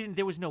 but Yeah. we didn't.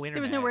 There was no internet.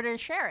 There was nowhere to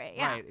share it.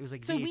 Yeah. Right, it was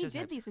like so we VHS did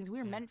tapes. these things. We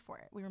were meant for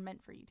it. We were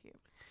meant for YouTube,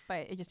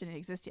 but it just didn't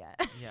exist yet.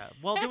 Yeah,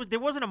 well, there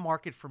wasn't a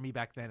market for me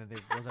back then, and there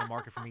wasn't a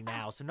market for me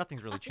now, so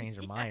nothing's really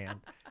changed on my end.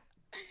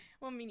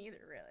 Well, me neither,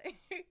 really.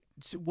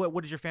 So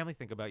what did your family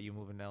think about you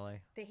moving to LA?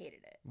 They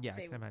hated it. Yeah,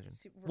 They I can were imagine.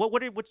 super- What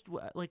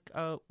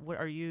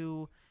are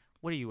you?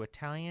 What are you,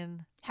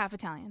 Italian? half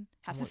Italian,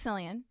 half What-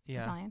 Sicilian,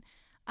 Yeah. Italian.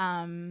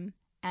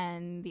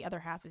 And the other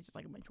half is just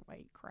like a bunch of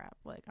white crap,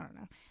 like I don't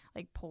know,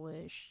 like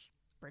Polish,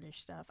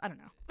 British stuff. I don't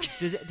know.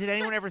 Did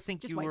anyone ever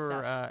think Just you white were?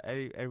 stuff.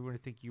 Everyone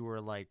think you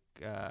were like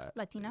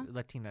Latina?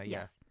 Latina, yeah,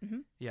 Yes. Mm-hmm.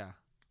 yeah,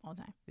 All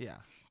the time. yeah.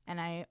 And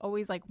I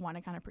always like want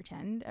to kind of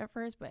pretend at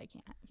first, but I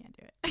can't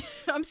do it.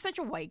 I'm such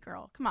a white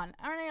girl. Come on,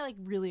 aren't I like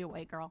really a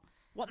white girl?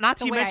 Well, not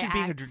The to way I mention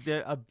being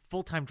act. a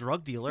full-time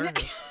drug dealer,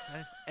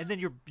 and then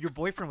your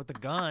boyfriend with the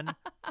gun.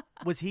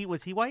 Was he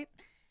white?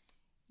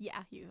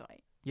 Yeah, he was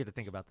white. You had to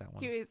think about that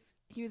one.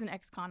 He was an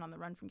ex-con on the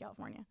run from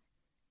California.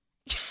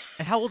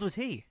 And how old was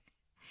he?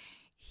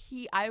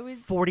 I was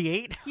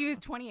 48. He was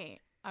 28.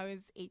 I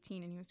was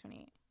 18 and he was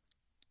 28.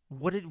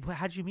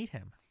 How did you meet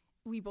him?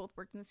 We both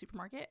worked in the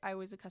supermarket. I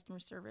was a customer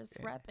service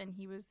Okay. rep, and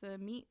he was the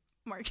meat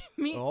department.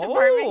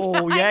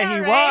 Oh, guy. yeah, I know, he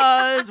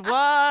right? was.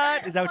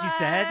 What? Is that what you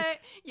said? What?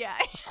 Yeah.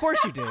 Of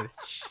course you did.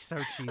 So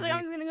cheesy. Like,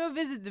 I'm gonna go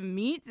visit the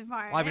meat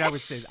department. Well,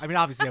 obviously, I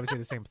would say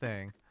the same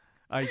thing.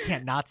 You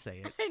can't not say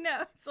it. I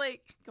know. It's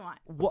like, come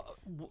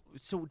on.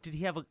 So did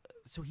he have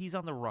so he's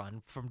on the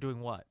run from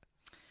doing what?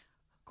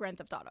 Grand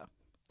Theft Auto.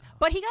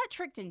 But he got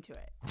tricked into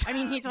it. I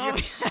mean, he told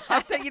me.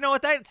 You know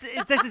what? That's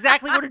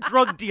exactly what a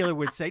drug dealer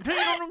would say. No,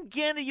 you don't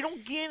get it. You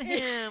don't get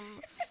him.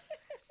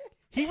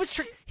 He was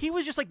tricked. He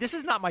was just like, this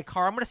is not my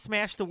car. I'm going to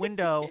smash the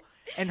window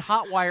and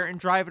hotwire and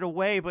drive it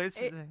away. But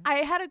it's I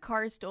had a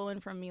car stolen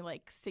from me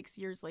like 6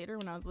 years later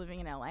when I was living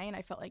in LA, and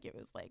I felt like it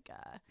was like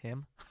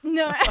him.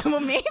 no,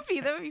 well maybe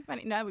that would be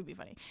funny. No, that would be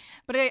funny.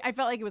 But I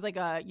felt like it was like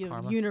a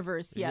Karma?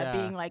 universe, Yeah.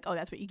 being like, oh,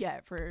 that's what you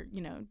get for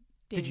dating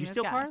Did you this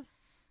steal guy. cars?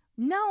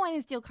 No, I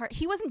didn't steal cars.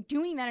 He wasn't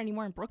doing that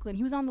anymore in Brooklyn.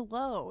 He was on the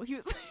low. He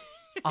was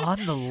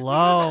On the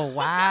low.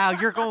 Wow,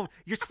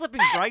 you're slipping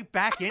right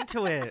back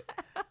into it.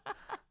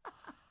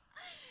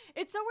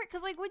 It's so weird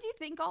because like, would you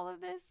think all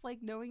of this like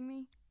knowing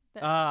me?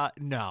 That,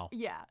 No.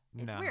 yeah,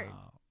 it's No, weird.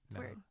 It's no.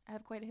 weird. I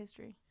have quite a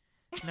history.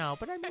 No,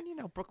 but I mean,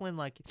 Brooklyn,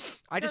 like,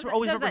 I just Does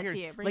always that remember to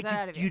hearing, you, brings like, that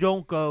out of you you.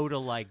 don't go to,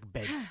 like,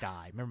 Bed-Stuy.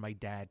 I remember my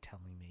dad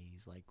telling me,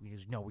 he's like,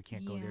 no, we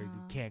can't go there. You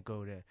Yeah. can't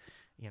go to,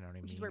 you know what I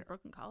mean? Which is where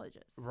Brooklyn College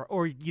is.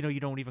 Or, you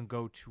don't even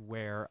go to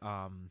where,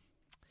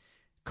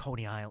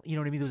 Coney Island. You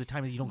know what I mean? There was a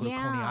time that you don't go to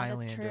Coney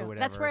Island that's true. or whatever.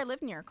 That's where I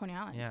lived near Coney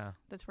Island. Yeah.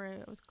 That's where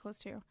I was close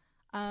to.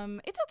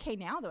 It's okay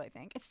now though. I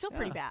think it's still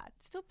pretty Yeah. bad.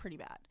 It's still pretty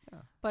bad. Yeah.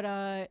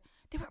 But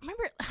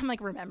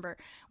remember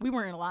we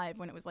weren't alive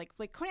when it was like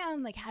Coney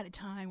Island like had a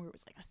time where it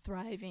was like a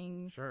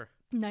thriving, Sure.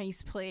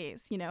 nice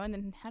place, and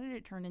then how did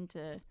it turn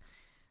into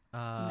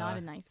not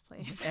a nice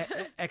place?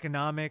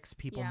 Economics,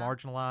 people Yeah.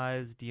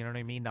 marginalized, you know what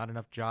I mean? Not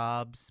enough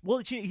jobs.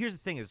 Well, here's the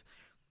thing is,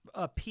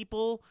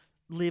 people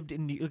lived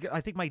in I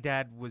think my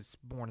dad was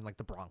born in like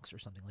the Bronx or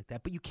something like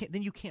that, but you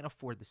can't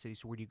afford the city.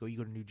 So where do you go? You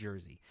go to New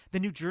Jersey.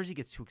 Then New Jersey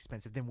gets too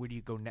expensive. Then where do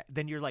you go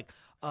then you're like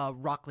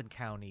Rockland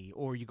County,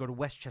 or you go to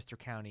Westchester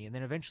County, and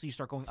then eventually you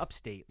start going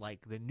upstate,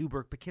 like the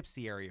Newburgh,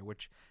 Poughkeepsie area,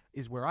 which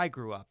is where I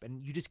grew up.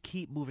 And you just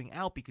keep moving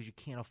out because you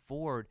can't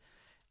afford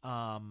you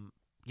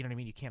know what I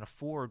mean? You can't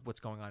afford what's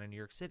going on in New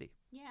York City.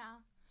 Yeah,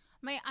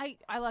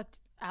 I lucked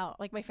out.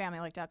 Like my family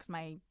lucked out because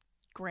my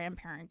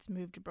grandparents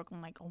moved to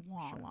Brooklyn like a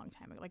long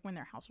time ago. Like when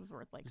their house was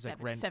worth like It's like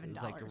 $7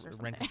 it's like or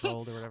something. rent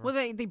controlled or whatever. Well,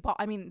 they bought.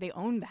 I mean, they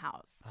owned the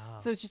house, Oh.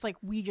 so it's just like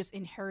we just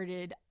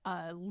inherited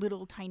a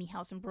little tiny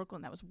house in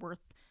Brooklyn that was worth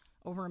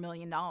over $1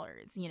 million.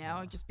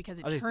 Just because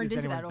it Is turned into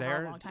anyone that over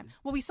there? a long time.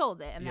 Well, we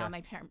sold it, and Yeah.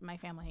 now my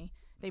family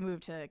they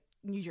moved to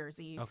New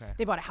Jersey. Okay.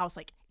 They bought a house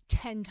like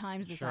 10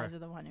 times the Sure. size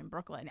of the one in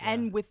Brooklyn, Yeah.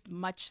 and with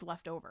much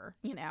left over.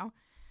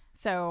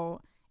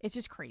 So. It's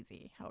just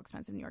crazy how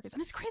expensive New York is.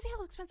 And it's crazy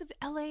how expensive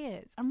LA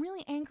is. I'm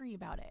really angry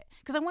about it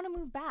because I want to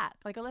move back.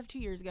 Like I left 2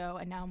 years ago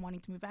and now I'm wanting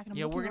to move back and I'm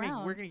Yeah, looking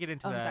around. we're gonna get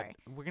into Oh, I'm that. sorry.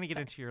 We're gonna get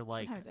into your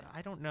like. time is it?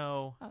 I don't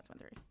know. Oh, it's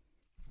 1:30.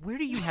 Where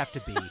do you have to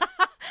be?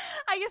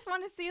 I just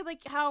want to see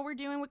like how we're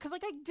doing because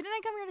like didn't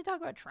I come here to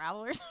talk about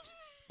travel or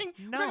something?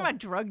 No. We're talking about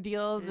drug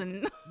deals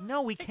and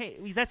No, we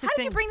can't. That's the how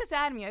thing. did you bring this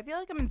out of me? I feel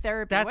like I'm in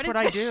therapy. That's is what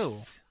I this? do.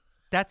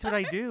 That's what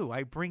I do.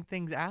 I bring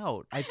things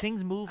out.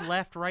 Things move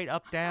left, right,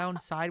 up, down,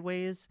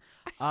 sideways.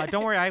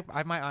 Don't worry, I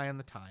have my eye on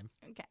the time.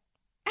 Okay.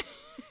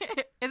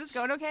 Is this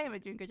going okay? Am I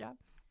doing a good job?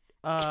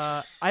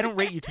 I don't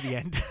rate you to the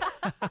end.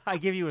 I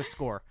give you a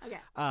score.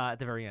 Okay. At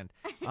the very end.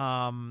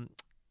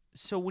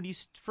 So when you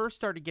first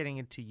started getting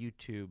into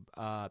YouTube,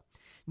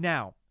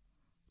 now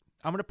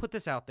I'm gonna put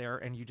this out there,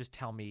 and you just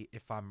tell me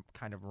if I'm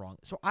kind of wrong.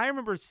 So I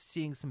remember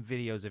seeing some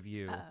videos of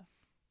you,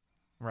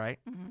 right?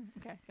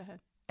 Okay, go ahead.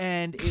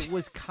 And it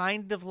was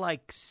kind of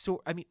like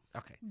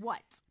okay.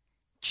 What?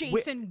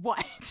 Jason,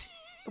 what?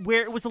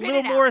 Where it was a Spit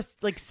little it more out.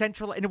 like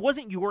central, and it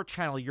wasn't your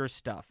channel, your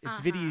stuff.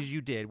 It's videos you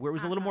did, where it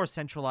was a little more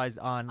centralized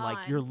on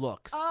like your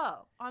looks,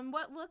 Oh, on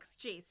what looks,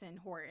 Jason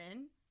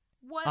Horton?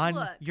 What on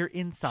looks? your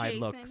inside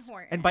Jason looks.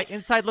 Horton. And by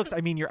inside looks,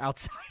 I mean your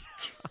outside.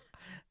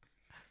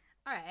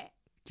 All right.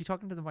 you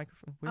talking to the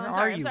microphone? Where I'm are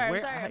sorry, you?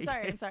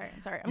 I'm sorry.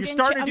 You're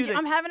starting to do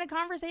I'm having a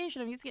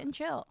conversation. I'm just getting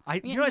chill.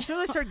 As soon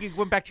as I started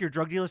going back to your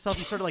drug dealer stuff,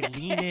 you started like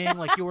leaning,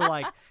 like you're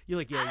like,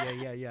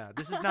 yeah.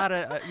 This is not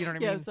a you know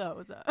what I mean?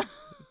 What's up?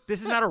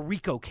 This is not a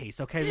RICO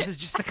case, okay? This is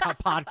just a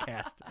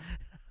podcast.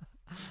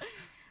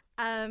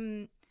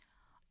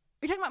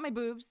 You're talking about my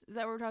boobs? Is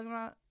that what we're talking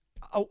about?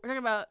 Oh, we're talking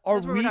about.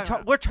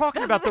 We're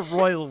talking about the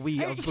royal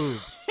we of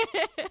boobs.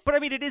 But I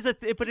mean, it is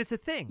but it's a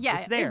thing. Yeah,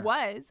 it's there. It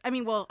was. I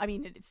mean,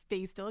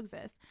 they still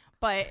exist,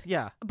 but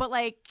yeah. But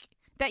like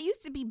that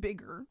used to be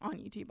bigger on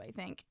YouTube, I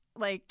think.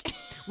 Like,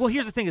 well,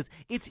 here's the thing: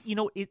 it's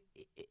it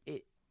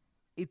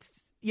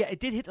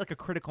did hit like a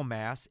critical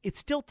mass. It's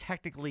still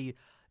technically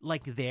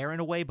like there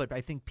in a way, but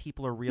I think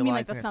people are realizing. You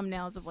mean like the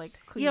thumbnails of like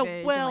cleavage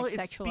and like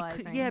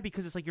sexualizing?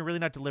 Because it's like you're really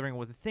not delivering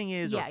what the thing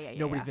is. Yeah, or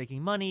nobody's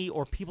making money,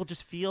 or people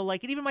just feel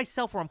like, and even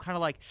myself, where I'm kind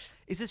of like,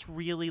 is this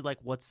really like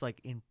what's like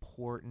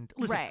important?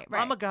 Listen, right.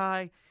 I'm a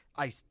guy.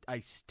 I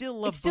still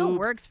love. It still boobs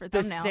works for the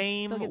thumbnails.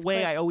 same way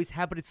clicks. I always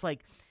have, but it's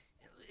like,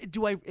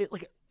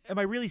 am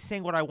I really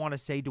saying what I want to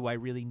say? Do I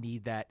really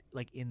need that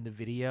like in the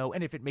video?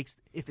 And if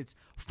it's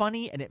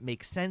funny and it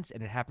makes sense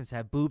and it happens to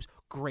have boobs,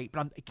 great.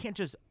 But I can't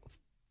just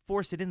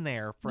force it in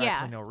there for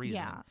absolutely no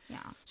reason.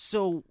 Yeah.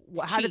 So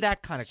how did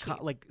that kind of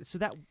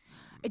that?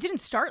 It didn't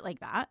start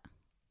like that.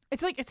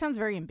 It's like it sounds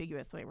very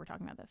ambiguous the way we're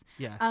talking about this.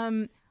 Yeah.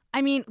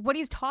 I mean, what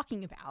he's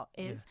talking about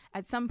is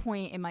at some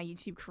point in my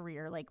YouTube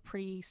career, like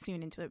pretty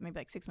soon into it, maybe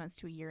like 6 months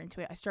to a year into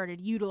it, I started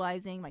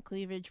utilizing my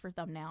cleavage for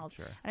thumbnails.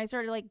 Sure. And I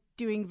started like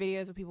doing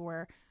videos with people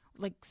where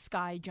like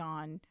Sky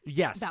John.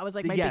 Yes. That was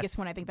like my biggest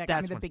one. I think that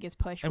got me the biggest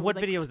push. And what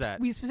video was that?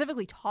 We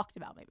specifically talked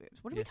about my boobs.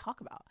 What did we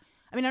talk about?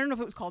 I mean, I don't know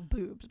if it was called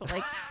boobs, but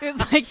like it was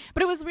like,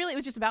 but it was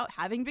just about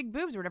having big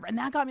boobs or whatever. And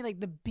that got me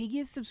like the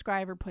biggest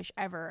subscriber push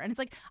ever. And it's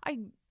like, I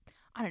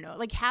don't know,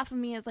 like half of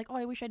me is like, oh,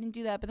 I wish I didn't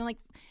do that. But then like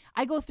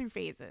I go through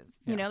phases,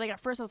 you know, like at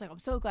first I was like, I'm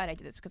so glad I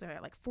did this because I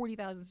got like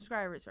 40,000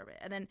 subscribers from it.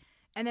 And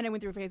then I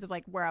went through a phase of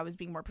like where I was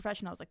being more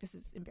professional. I was like, this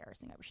is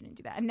embarrassing. I wish I didn't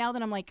do that. And now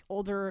that I'm like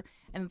older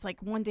and it's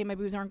like one day my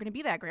boobs aren't going to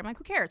be that great. I'm like,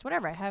 who cares?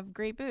 Whatever. I have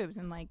great boobs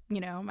and like, you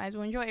know, might as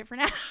well enjoy it for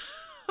now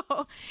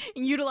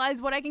and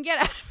utilize what I can get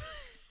out of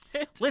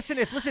it. Listen,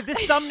 if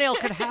this thumbnail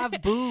could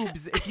have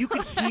boobs, if you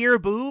could hear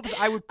boobs,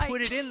 I would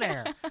put it in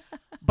there.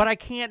 But I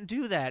can't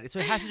do that. So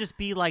it has to just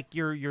be like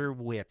your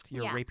wit,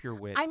 rape your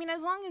wit. I mean,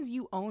 as long as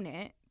you own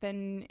it,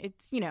 then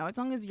it's, you know, as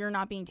long as you're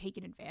not being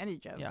taken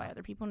advantage of by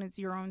other people and it's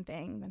your own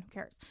thing, then who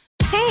cares?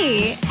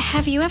 Hey,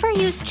 have you ever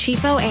used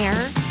Cheapo Air?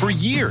 For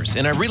years,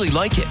 and I really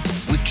like it.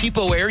 With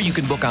Cheapo Air, you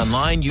can book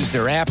online, use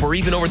their app, or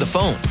even over the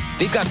phone.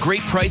 They've got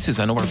great prices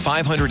on over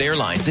 500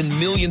 airlines and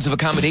millions of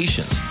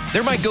accommodations.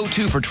 They're my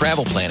go-to for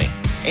travel planning.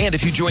 And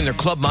if you join their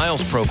Club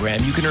Miles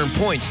program, you can earn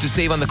points to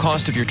save on the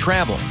cost of your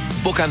travel.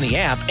 Book on the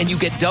app, and you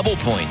get double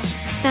points.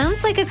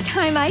 Sounds like it's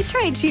time I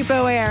tried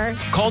Cheapo Air.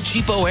 Call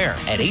Cheapo Air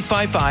at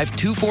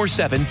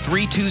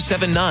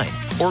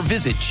 855-247-3279 or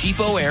visit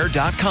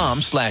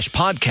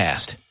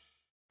cheapoair.com/podcast.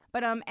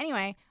 But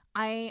anyway,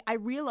 I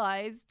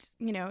realized,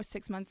 you know,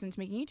 6 months into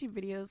making YouTube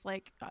videos,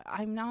 like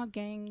I'm not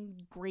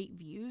getting great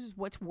views.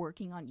 What's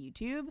working on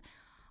YouTube?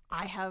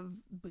 I have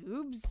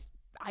boobs.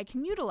 I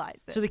can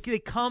utilize this. So they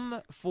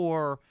come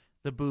for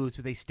the boobs,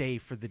 but they stay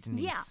for the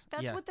Denise. Yeah,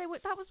 that's what they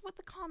would. That was what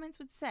the comments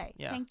would say.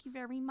 Yeah. Thank you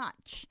very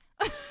much.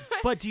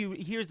 But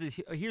here's the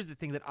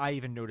thing that I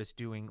even noticed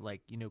doing,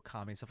 like, you know,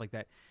 comments, stuff like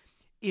that.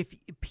 If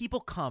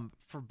people come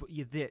for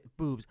the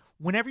boobs,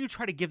 whenever you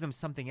try to give them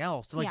something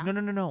else, they're like,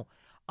 no,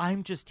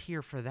 I'm just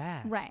here for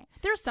that. Right.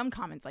 There are some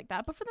comments like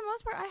that, but for the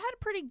most part, I had a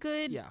pretty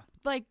good,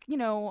 like, you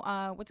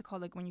know, what's it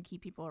called? Like when you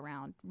keep people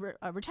around,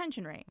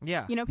 retention rate.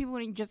 Yeah. You know, people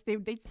would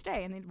they'd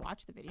stay and they'd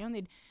watch the video and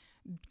they'd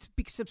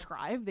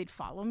subscribe, they'd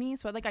follow me.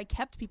 So like I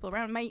kept people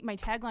around. My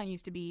tagline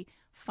used to be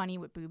funny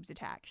with boobs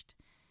attached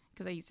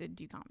because I used to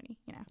do comedy,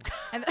 you know.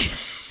 And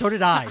so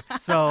did I.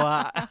 So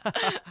I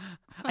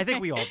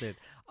think we all did.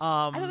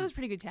 I thought that was a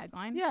pretty good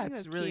tagline. Yeah,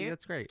 it's really cute.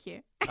 That's great. It's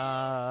cute.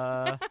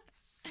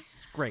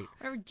 Great.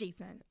 Or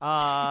Jason.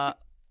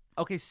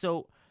 Okay,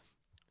 so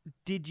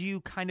did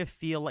you kind of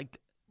feel like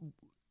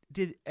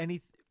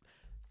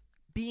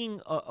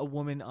being a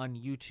woman on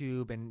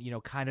YouTube and, you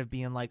know, kind of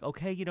being like,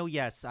 okay, you know,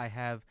 yes, I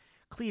have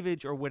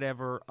cleavage or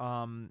whatever,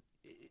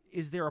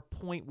 is there a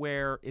point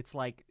where it's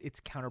like it's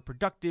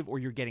counterproductive or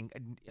you're getting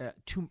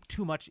too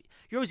much?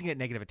 You're always gonna get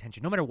negative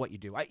attention no matter what you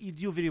do. You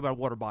do a video about a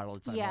water bottle,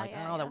 it's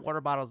that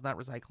water bottle is not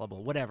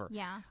recyclable, whatever.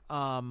 Yeah.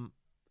 How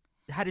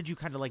did you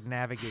kind of like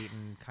navigate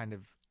and kind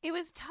of? It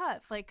was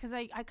tough, like, because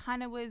I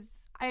kind of was.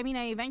 I mean,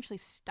 I eventually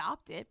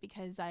stopped it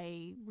because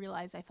I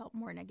realized I felt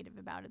more negative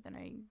about it than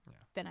I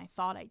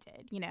thought I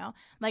did. You know,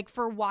 like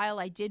for a while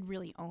I did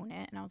really own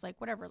it, and I was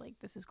like, whatever, like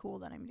this is cool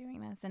that I'm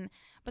doing this.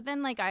 But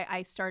then like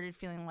I started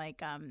feeling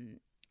like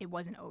it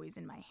wasn't always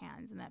in my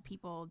hands, and that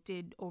people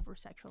did over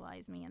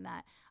sexualize me, and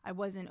that I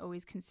wasn't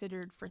always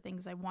considered for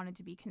things I wanted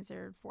to be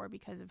considered for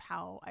because of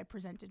how I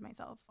presented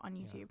myself on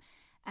YouTube,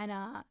 and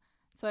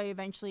so I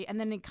eventually, and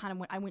then it kind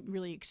of I went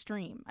really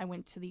extreme. I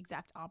went to the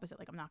exact opposite.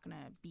 Like, I'm not going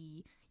to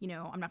be, you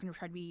know, I'm not going to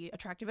try to be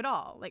attractive at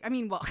all. Like, I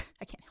mean, well,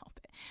 I can't help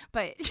it.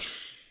 But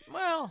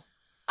Well,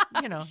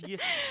 you know,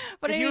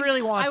 but if I you mean,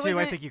 really want to, I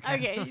wasn't- think you can.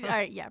 Okay, all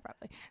right, yeah,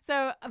 probably.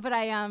 So, but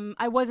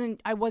I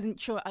wasn't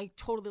sure. I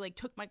totally like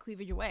took my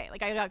cleavage away.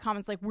 Like I got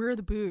comments like, "Where are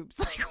the boobs?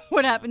 Like,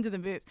 what happened to the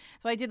boobs?"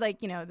 So I did like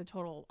the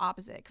total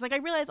opposite. Because like I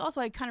realized also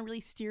I kind of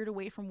really steered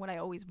away from what I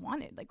always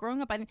wanted. Like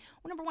growing up,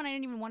 number one, I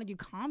didn't even want to do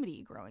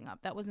comedy growing up.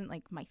 That wasn't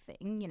like my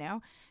thing,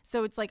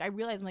 So it's like I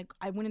realized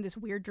I went in this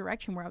weird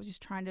direction where I was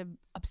just trying to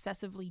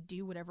obsessively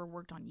do whatever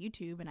worked on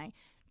YouTube, and I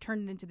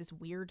turned it into this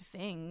weird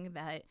thing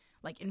that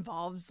like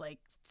involves like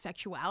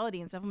sexuality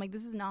and stuff. I'm like,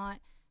 this is not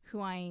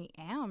who I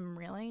am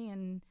really,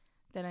 and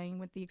that I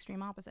went the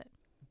extreme opposite.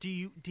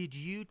 Did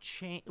you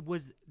change?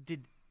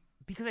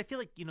 Because I feel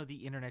like the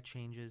internet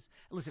changes.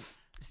 Listen,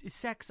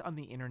 sex on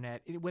the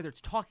internet, whether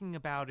it's talking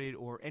about it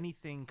or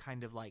anything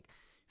kind of like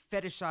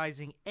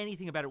fetishizing,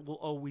 anything about it will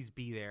always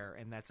be there,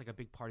 and that's like a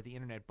big part of the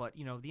internet. But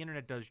the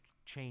internet does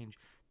change.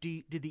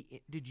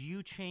 Did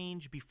you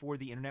change before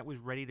the internet was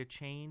ready to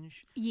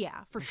change?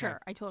 Yeah, for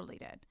sure. I totally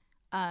did.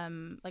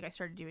 Like I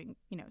started doing,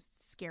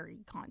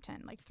 scary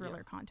content, like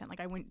thriller content. Like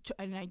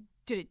and I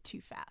did it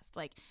too fast.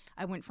 Like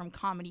I went from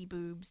comedy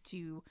boobs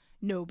to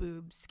no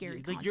boobs,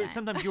 scary content.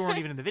 Sometimes you weren't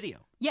even in the video.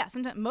 Yeah,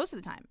 sometimes, most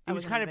of the time. It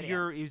was kind of it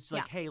was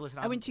like, hey, listen,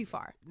 I went too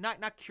far. Not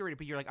curated,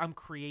 but you're like, I'm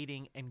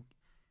creating and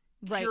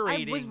right.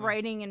 curating. I was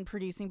writing and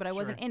producing, but I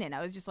wasn't in it.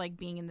 I was just like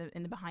being in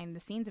the behind the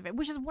scenes of it,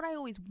 which is what I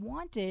always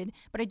wanted,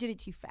 but I did it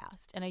too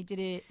fast, and I did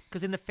it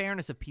because in the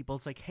fairness of people,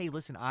 it's like, hey,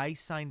 listen, I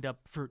signed up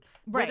for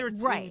right. Whether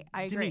it's I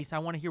Denise, agree. I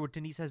want to hear what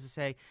Denise has to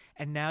say,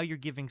 and now you're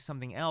giving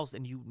something else,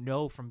 and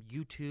from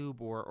YouTube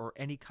or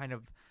any kind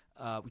of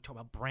we talk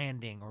about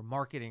branding or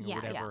marketing or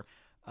whatever.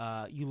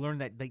 You learn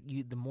that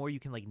the more you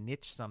can like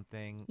niche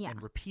something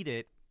and repeat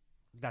it,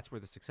 that's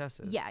where the success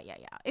is. Yeah.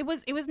 It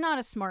was not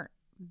a smart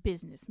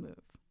business move.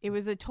 It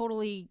was a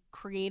totally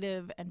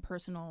creative and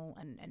personal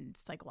and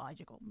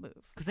psychological move.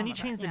 Because then you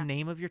changed the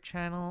name of your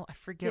channel. I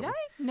forget. Did I?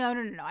 No.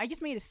 I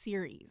just made a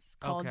series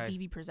called Okay.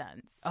 DV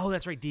Presents. Oh,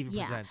 that's right. DV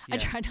Presents. Yeah. I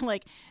tried to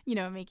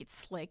make it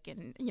slick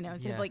and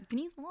instead of like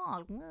Denise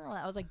Vlog,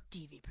 I was like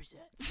DV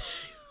Presents.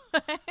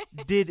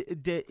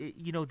 Did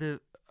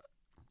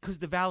because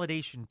the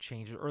validation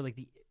changes or like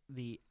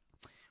the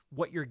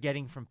what you're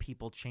getting from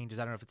people changes.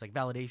 I don't know if it's like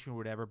validation or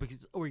whatever,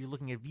 or you're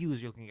looking at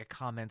views, you're looking at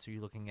comments, or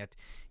you're looking at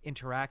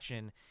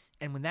interaction.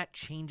 And when that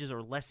changes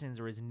or lessens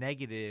or is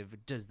negative,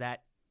 does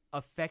that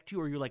affect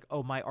you? Or you're like,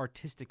 oh, my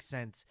artistic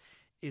sense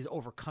is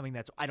overcoming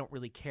that, so I don't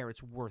really care.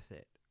 It's worth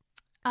it.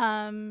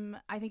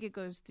 I think it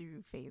goes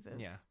through phases.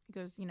 Yeah. It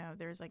goes,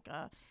 there's like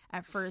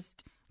at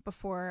first,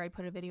 before I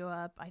put a video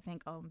up, I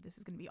think, oh, this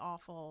is going to be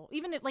awful.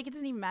 Even if, it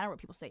doesn't even matter what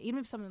people say.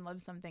 Even if someone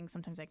loves something,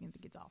 sometimes I can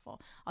think it's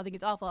awful. I'll think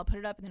it's awful. I'll put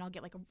it up, and then I'll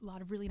get like a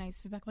lot of really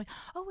nice feedback. I'm like,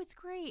 oh, it's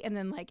great. And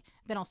then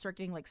then I'll start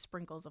getting like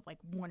sprinkles of like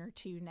one or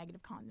two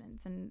negative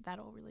comments, and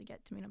that'll really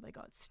get to me. And I'm like,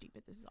 oh, it's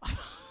stupid. This is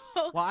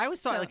awful. Well, I always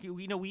thought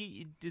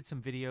we did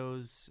some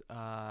videos.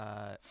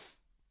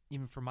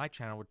 Even for my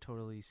channel with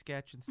Totally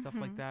Sketch and stuff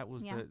like that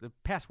was the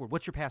password.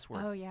 What's your password?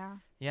 Oh yeah.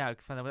 Yeah, I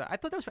found that. I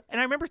thought that was fun. And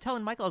I remember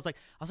telling Michael, I was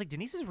like,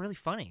 Denise is really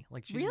funny.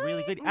 Like she's Really?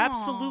 really good. Aw,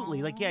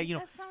 Absolutely. Like that's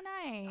so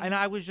nice. And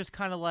I was just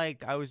kind of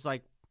like,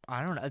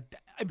 I don't know.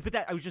 But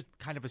that I was just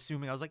kind of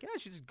assuming. I was like, yeah,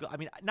 she's good. I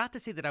mean, not to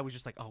say that I was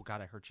just like, oh God,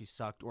 I heard she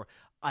sucked, or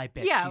I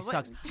bet she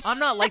sucks. I'm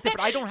not like that,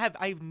 but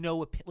I have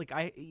no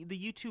opinion. The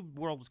YouTube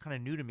world was kind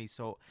of new to me,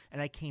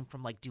 and I came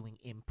from like doing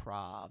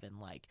improv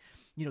and like,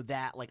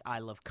 that like I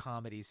love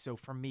comedy. So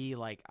for me,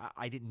 like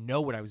I didn't know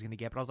what I was gonna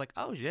get, but I was like,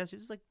 oh, she's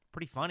just like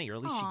pretty funny, or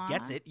at least she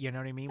gets it. You know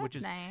what I mean?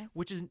 That's nice.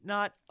 Which is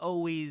not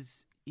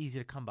always easy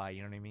to come by.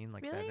 You know what I mean?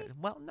 Like really? that.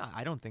 Well, no,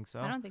 I don't think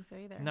so. I don't think so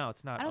either. No,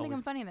 it's not. I don't think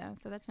I'm funny though,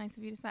 so that's nice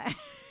of you to say.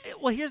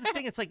 Well, here's the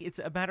thing: it's like it's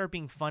a matter of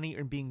being funny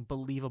and being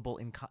believable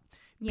in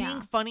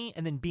being funny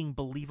and then being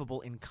believable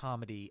in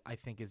comedy. I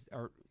think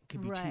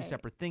could be two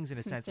separate things in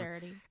a sense.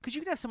 Because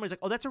you can have somebody who's like,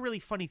 oh, that's a really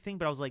funny thing,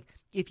 but I was like,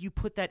 if you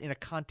put that in a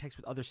context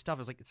with other stuff, I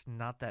was like, it's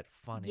not that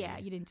funny. Yeah,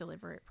 you didn't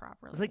deliver it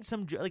properly. It's like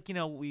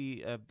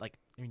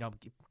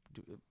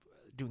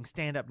doing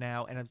stand up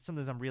now, and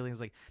sometimes I'm realizing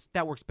like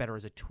that works better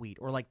as a tweet,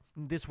 or like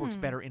this works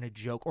better in a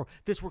joke, or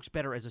this works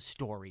better as a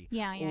story,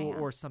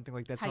 or something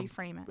like that. How you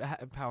frame it,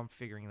 how I'm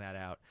figuring that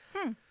out.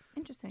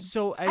 Interesting.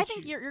 So I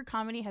think your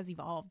comedy has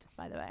evolved,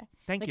 by the way.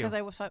 Thank you. Because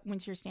I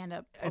went to your stand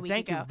up a week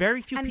thank ago. you.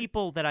 Very few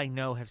people that I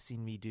know have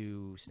seen me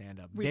do stand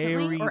up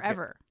recently or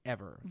ever.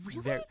 Ever.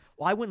 Really?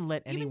 Well, I wouldn't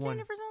let anyone. You've been doing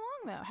it for so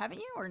long though, haven't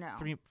you, or no?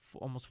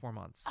 Almost 4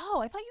 months. Oh,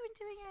 I thought you'd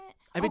been doing it.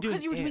 I've been doing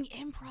because you were doing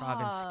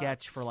improv and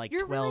sketch for like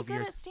You're 12 really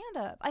years. good at stand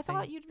up. I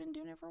thought you'd been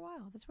doing it for a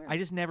while. That's weird. I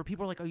just never.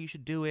 People are like, "Oh, you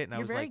should do it," and I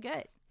was like, "You're very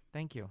good."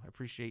 Thank you. I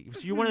appreciate you.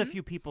 So you're one of the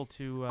few people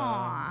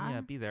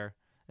to be there.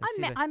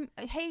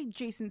 Hey,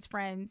 Jason's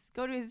friends,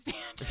 go to his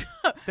stand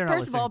up.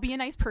 First of all, be a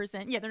nice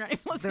person. Yeah, they're not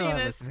even listening to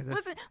this.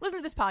 Listen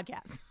to this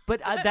podcast. But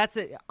that's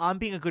it. I'm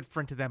being a good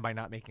friend to them by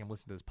not making them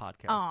listen to this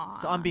podcast.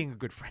 Aww. So I'm being a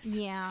good friend.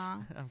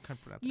 Yeah. I'm kind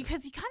of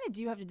because you kind of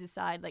do have to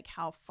decide like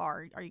how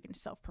far are you going to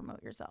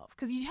self-promote yourself,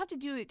 because you have to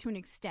do it to an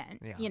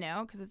extent,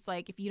 because it's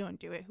like if you don't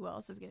do it, who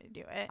else is going to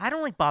do it? I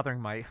don't like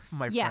bothering my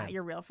friends. Yeah,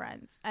 your real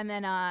friends. And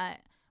then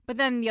But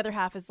then the other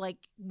half is like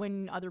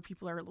when other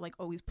people are like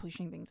always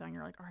pushing things on,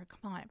 you're like, all right,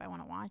 come on, if I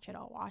want to watch it,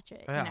 I'll watch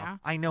it. Yeah, You know?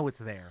 I know it's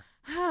there.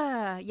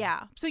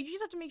 Yeah. So you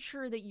just have to make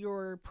sure that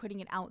you're putting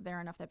it out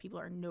there enough that people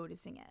are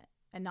noticing it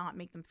and not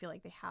make them feel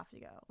like they have to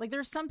go. Like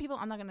there's some people,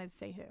 I'm not going to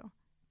say who,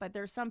 but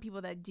there's some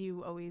people that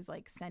do always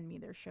like send me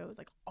their shows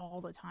like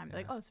all the time. They're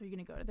like, oh, so you're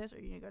going to go to this or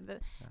you're going to go to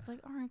this? Yeah. It's like,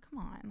 all right, come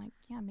on. Like,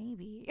 yeah,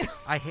 maybe.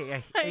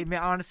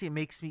 Honestly, it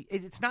makes me,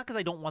 it's not because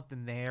I don't want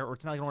them there or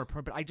it's not like I don't want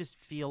to, but I just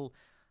feel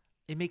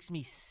it makes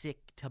me sick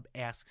to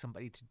ask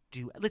somebody to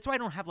do. That's why I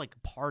don't have like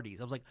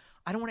parties. I was like,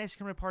 I don't want to ask you to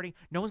come to a party.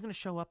 No one's going to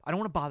show up. I don't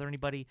want to bother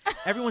anybody.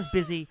 Everyone's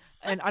busy,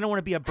 and I don't want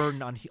to be a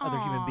burden on other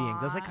human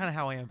beings. That's like kind of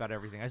how I am about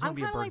everything. I just want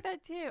to be a burden. I'm kind of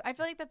like that too. I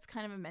feel like that's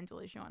kind of a mental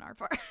issue on our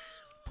part.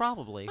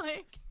 Probably.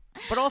 Like,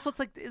 but also, it's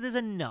like there's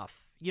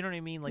enough. You know what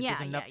I mean? Like Yeah,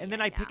 there's enough, yeah, and then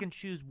yeah, I pick and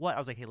choose what I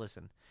was like. Hey,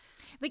 listen.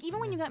 like even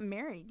when you got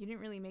married, you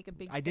didn't really make a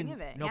big I thing didn't.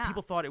 of it. No, Yeah.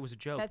 people thought it was a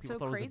joke. That's People so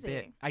thought it was a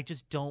crazy. bit. I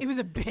just don't. It was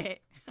a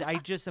bit. I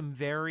just am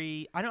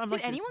very. I don't. I'm Did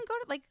like anyone go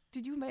to like?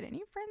 Did you invite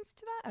any friends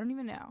to that? I don't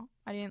even know.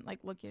 I didn't like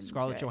look into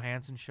Scarlett it.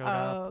 Johansson showed Oh,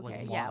 up. okay,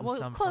 Like, yeah. wanting Well,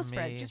 some close from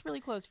friends, me. just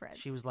really close friends.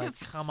 She was like,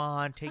 "Come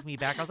on, take me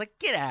back." I was like,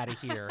 "Get out of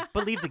here!"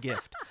 But leave the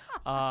gift.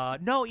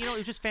 No, it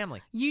was just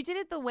family. You did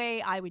it the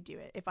way I would do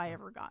it if I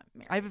ever got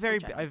married. I have a very,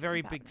 which I don't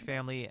see big happening.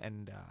 family,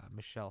 and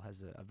Michelle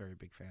has a very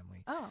big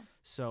family. Oh,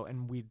 So,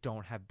 and we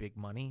don't have big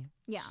money.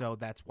 Yeah. So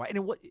that's why.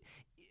 And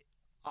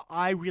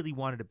I really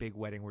wanted a big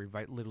wedding where we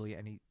invite literally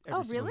every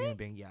single really? human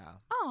being. Yeah.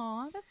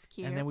 oh, that's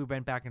cute. And then we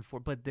went back and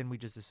forth, but then we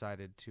just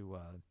decided to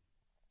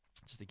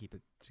just to keep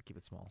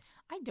it small.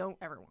 I don't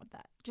ever want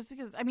that. Just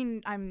because I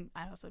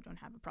also don't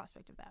have a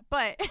prospect of that.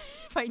 But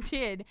if I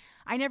did,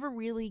 I never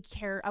really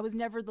cared. I was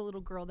never the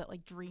little girl that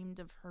like dreamed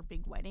of her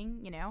big wedding,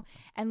 you know?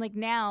 And like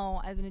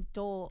now as an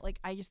adult, like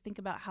I just think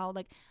about how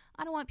like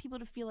I don't want people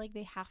to feel like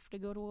they have to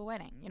go to a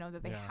wedding, you know,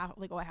 that they have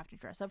like, oh, I have to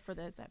dress up for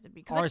this, I have to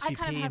be, because like, I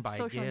kind of have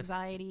social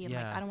anxiety and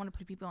like I don't want to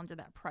put people under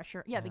that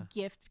pressure. The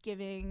gift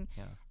giving,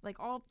 like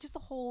all just the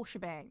whole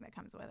shebang that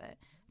comes with it.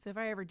 So if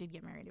I ever did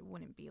get married, it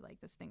wouldn't be like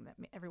this thing that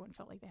everyone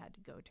felt like they had to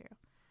go to,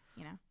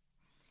 you know.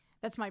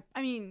 That's I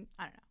don't know.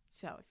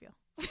 That's how I feel.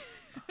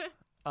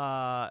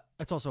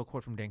 It's also a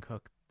quote from Dane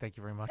Cook. Thank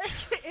you very much. Is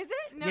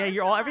it? No, yeah, it's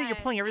you're not.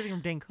 pulling everything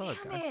from Dane Cook.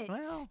 Damn it.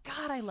 Well,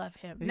 God, I love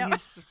him. No.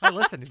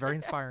 Listen, he's very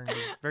inspiring. He's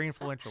very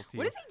influential to you.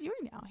 What is he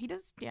doing now? He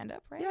does stand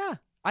up, right? Yeah.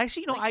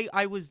 Actually, Like,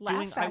 I was Laugh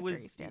doing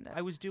Factory stand-up.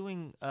 I was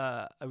doing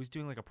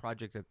like a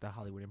project at the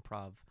Hollywood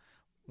Improv,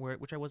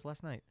 which I was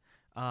last night.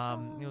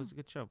 It was a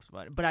good show,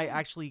 but I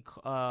actually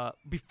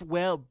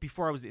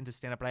before I was into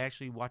stand up, but I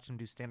actually watched him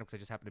do stand up because I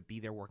just happened to be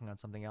there working on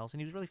something else,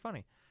 and he was really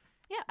funny.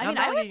 Yeah, And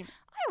I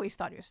always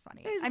thought he was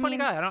funny. He's a funny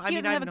guy. He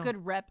doesn't have a know.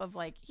 good rep of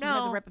like he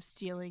has a rep of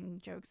stealing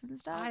jokes and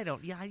stuff. I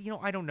don't. Yeah,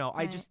 I don't know.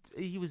 Right.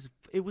 It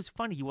was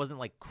funny. He wasn't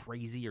like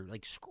crazy or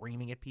like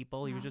screaming at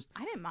people. He was just.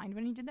 I didn't mind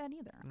when he did that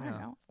either. I don't No.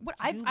 know. What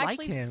You I've like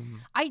actually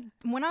him.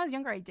 when I was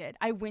younger, I did.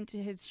 I went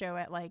to his show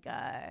at like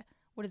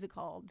what is it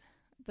called?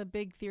 The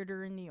big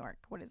theater in New York.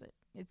 What is it?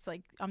 It's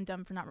like I'm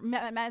dumb for not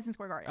Madison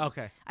Square Garden.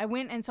 Okay. I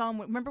went and saw him.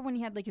 Remember when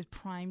he had like his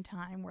prime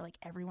time where like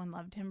everyone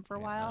loved him for a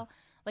while?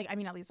 Like at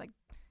least like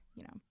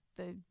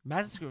the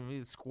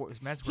Madison Square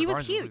he was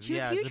Garden huge. He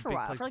was it's huge a for a big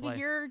while, place for like to play. a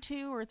year or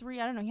 2 or 3.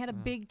 I don't know. He had a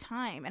big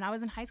time, and I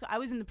was in high school. I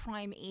was in the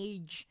prime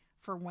age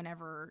for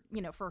whenever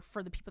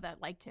for the people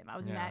that liked him. I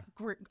was in that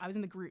group. I was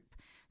in the group.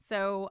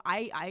 So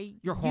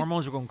Your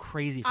hormones were going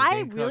crazy. For I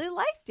Dane Cook. really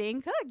liked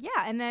Dane Cook. Yeah,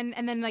 and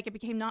then like it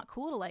became not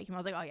cool to like him. I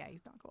was like, oh yeah,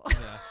 he's not cool.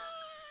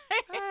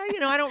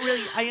 I don't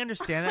really. I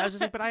understand that. I was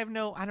just like, but I don't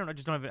know. I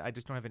just don't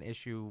have an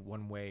issue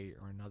one way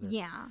or another.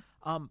 Yeah.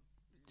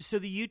 So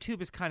the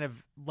YouTube is kind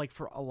of like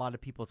for a lot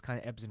of people, it's kind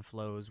of ebbs and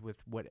flows with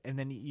what, and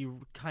then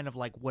you kind of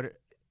like were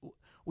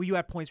you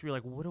at points where you're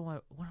like, what do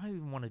I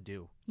even want to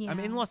do? Yeah. I'm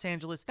in Los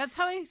Angeles. That's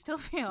how I still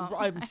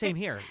feel. Same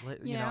here.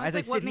 You know, as it's I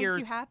like, sit what here, makes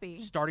you happy?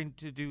 starting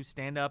to do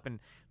stand up and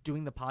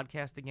doing the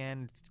podcast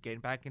again, getting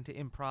back into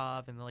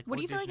improv and like. What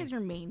do you feel like auditioning. is your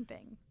main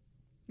thing?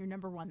 Your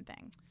number one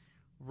thing?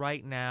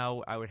 Right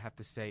now, I would have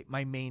to say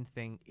my main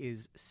thing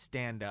is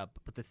stand up,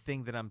 but the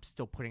thing that I'm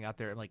still putting out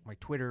there, like my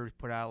Twitter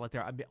put out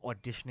there, I'm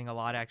auditioning a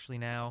lot actually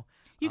now.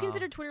 You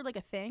consider Twitter like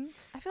a thing?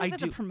 I feel like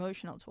that's a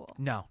promotional tool.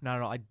 No, not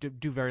at all. I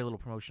do very little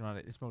promotion on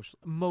it. It's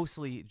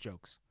mostly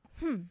jokes.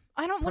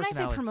 I don't. When I say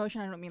Personality.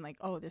 promotion, I don't mean like,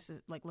 oh, this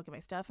is like, look at my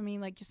stuff. I mean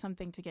like just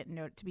something to get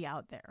to be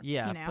out there.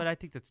 Yeah, you know? but I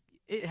think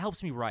it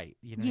helps me write.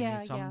 You know what I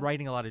mean? So I'm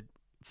writing a lot of.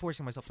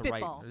 Forcing myself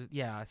Spitball.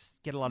 to write,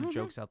 get a lot of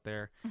jokes out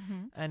there,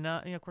 and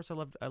of course I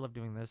love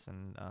doing this,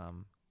 and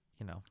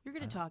You're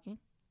good at talking,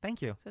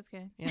 thank you. so that's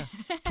good. Yeah,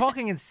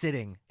 talking and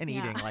sitting and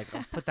Yeah. eating, like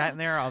I'll put that in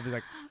there. I'll be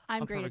like,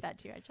 I'm I'll great probably- at that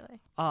too, actually.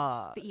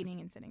 The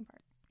eating and sitting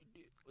part.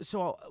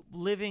 So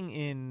living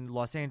in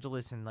Los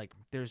Angeles and like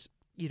there's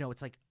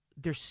it's like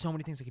there's so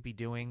many things I could be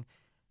doing.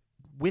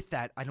 With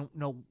that, I don't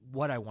know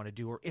what I want to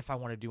do or if I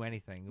want to do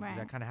anything. Is Right.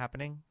 that kind of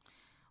happening?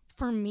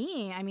 For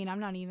me, I mean,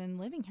 I'm not even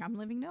living here. I'm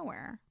living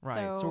nowhere.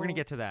 Right. So we're gonna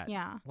get to that.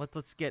 Yeah.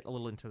 Let's get a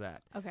little into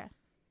that. Okay.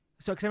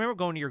 So because I remember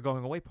going to your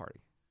going away party.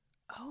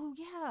 Oh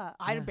yeah,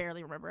 I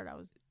barely remember it. I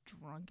was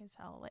drunk as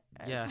hell.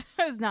 Yeah.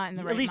 I was not in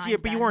the right At least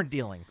mind but you then. weren't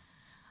dealing.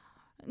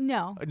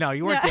 No. No,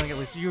 you weren't dealing. At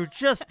least you were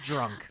just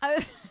drunk.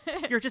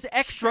 You're just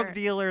ex-drug Sure.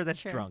 dealer that's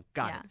Sure. drunk.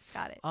 Got Yeah, it.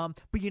 got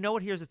it. But you know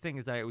what? Here's the thing: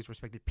 is that I always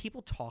respected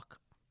people talk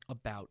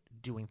about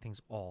doing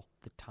things all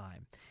the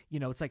time. You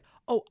know, it's like,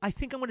 oh, I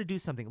think I'm going to do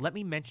something. Let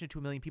me mention it to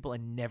a million people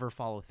and never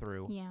follow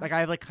through. Yeah. Like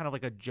I have kind of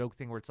a joke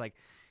thing where it's like,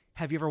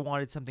 have you ever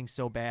wanted something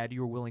so bad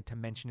you were willing to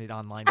mention it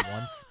online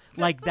once?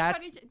 Like that's.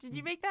 Funny. Did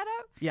you make that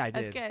up? Yeah, I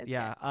That's did. good.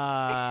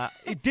 Yeah,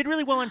 it did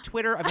really well on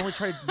Twitter. I've only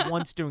tried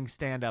once doing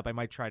stand up. I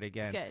might try it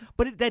again. It's good.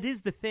 But that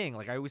is the thing.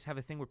 Like I always have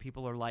a thing where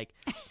people are like,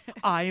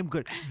 "I am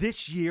good.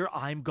 This year,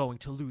 I'm going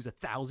to lose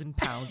 1,000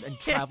 pounds and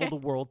travel the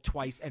world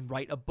twice and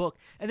write a book."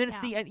 And then it's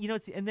the end. You know,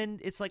 and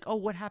then it's like, "Oh,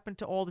 what happened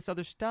to all this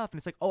other stuff?" And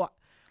it's like, "Oh,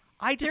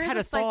 I just There had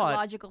is a a thought."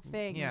 psychological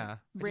thing Yeah.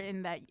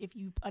 written that if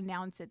you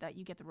announce it, that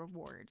you get the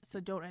reward. So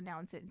don't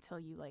announce it until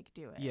you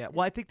do it. Yeah,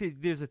 well, I think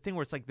there's a thing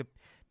where it's like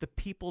the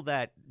people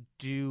that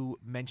do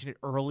mention it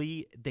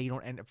early, they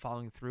don't end up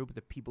following through, but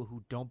the people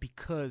who don't,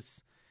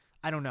 because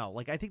I don't know,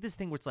 like I think this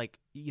thing where it's like,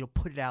 you know,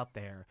 put it out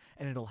there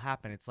and it'll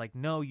happen. It's like,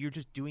 no, you're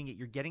just doing it.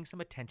 You're getting some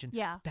attention.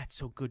 Yeah. That's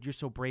so good. You're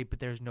so brave, but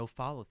there's no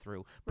follow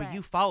through. But Right.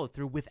 you follow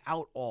through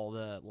without all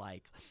the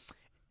like,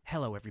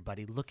 hello,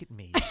 everybody, look at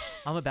me.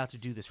 I'm about to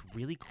do this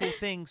really cool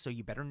thing, so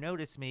you better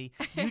notice me.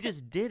 You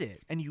just did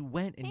it, and you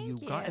went, and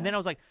Thank got. you. And then I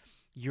was like,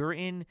 you're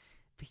in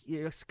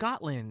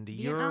Scotland.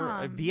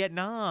 You're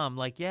Vietnam.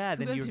 Like, yeah. Who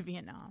then goes you're to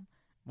Vietnam?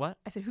 what?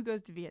 I said, who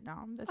goes to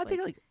Vietnam? That's I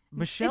think like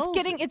Michelle's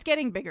it's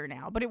getting bigger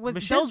now, but it was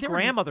Michelle's there were-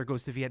 grandmother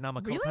goes to Vietnam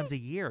a couple Really? times a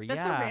year.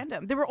 That's yeah. so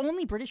random. There were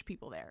only British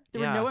people there.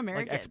 There Yeah, were no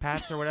Americans. like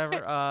expats or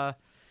whatever.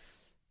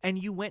 And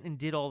you went and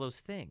did all those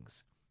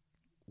things.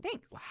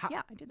 Thanks. How,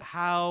 Yeah, I did that.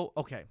 How?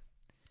 Okay.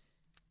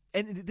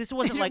 And this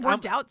wasn't like it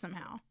worked out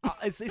somehow.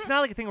 it's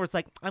not like a thing where it's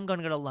like I'm going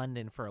to go to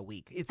London for a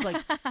week. It's like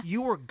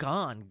you were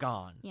gone.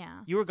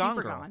 Yeah. You were Gone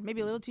super Girl. gone. Maybe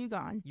a little too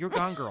gone. You're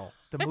Gone Girl,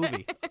 the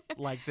movie,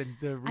 like the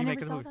remake I never of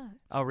the saw movie. that.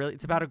 Oh, really?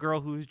 It's about a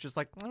girl who's just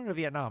like, I'm going to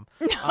Vietnam,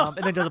 and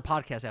then does a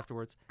podcast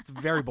afterwards. It's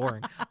very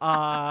boring.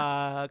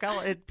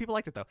 People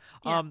liked it though.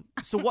 Yeah.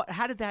 So what?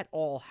 How did that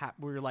all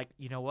happen? Where you're like,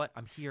 you know what?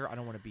 I'm here. I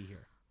don't want to be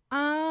here.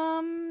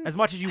 As As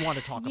much as you want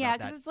to talk yeah, about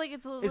that. because it's like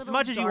it's a little As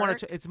much as you want dark.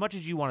 to. As much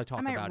as you want to talk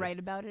I might about write it.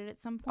 about it at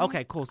some point.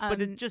 Okay, cool. But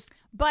it just.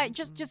 But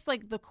just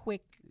like the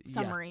quick Yeah,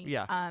 summary.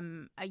 yeah.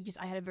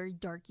 I had a very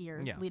dark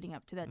year Yeah. leading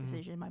up to that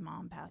decision. My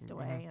mom passed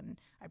away, and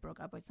I broke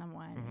up with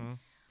someone. Mm-hmm. And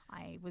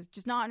I was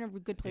just not in a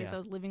good place. Yeah. I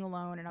was living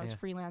alone, and I was Yeah.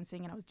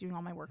 freelancing, and I was doing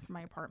all my work from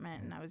my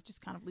apartment, and I was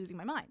just kind of losing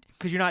my mind.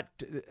 Because you're not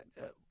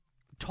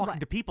talking Right.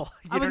 to people.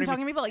 You I know wasn't what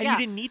talking to people, and yeah. you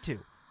didn't need to.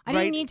 I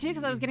right? didn't need to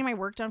because I was getting my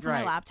work done from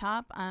Right. my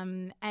laptop.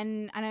 And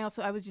I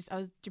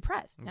was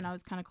depressed, and I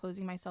was kind of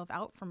closing myself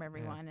out from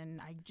everyone.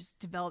 And I just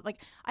developed, like,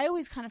 I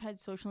always kind of had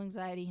social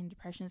anxiety and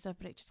depression and stuff,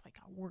 but it just like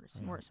got worse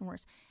and worse and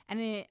worse.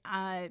 And it,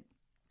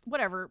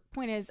 whatever.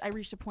 Point is, I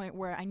reached a point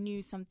where I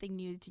knew something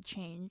needed to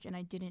change, and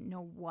I didn't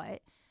know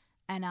what.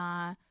 And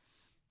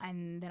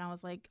then I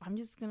was like, I'm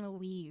just gonna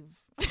leave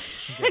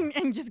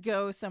and just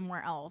go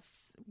somewhere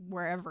else,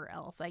 wherever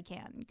else I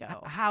can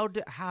go.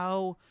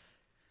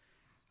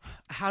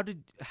 How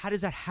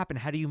does that happen?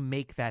 How do you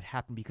make that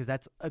happen? Because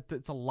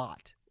it's a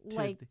lot.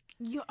 Okay.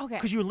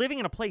 Because you're living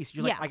in a place.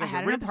 You're like, I got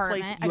had rid an of this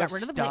place. apartment. You I have got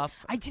rid of the stuff.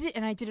 place. I did it,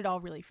 and I did it all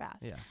really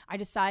fast. Yeah. I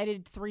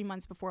decided 3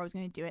 months before I was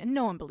going to do it, and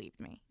no one believed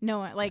me. No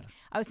one, like,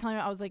 I was telling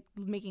you, I was like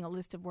making a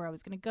list of where I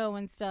was going to go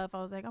and stuff.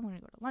 I was like, I'm going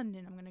to go to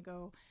London. I'm going to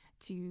go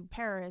to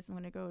Paris. I'm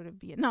going to go to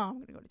Vietnam. I'm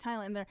going to go to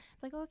Thailand. And they're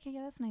like, oh, okay,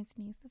 yeah, that's nice,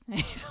 Denise. That's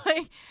nice.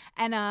 Like,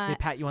 and They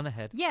pat you on the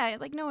head. yeah,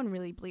 like no one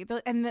really believed.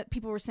 And the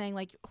people were saying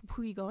like,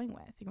 who are you going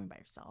with? You're going by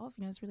yourself?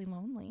 You know, it's really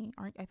lonely.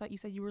 I thought you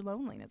said you were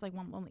lonely. And it's like,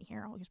 well, I'm lonely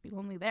here. I'll just be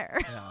lonely there.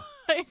 Yeah.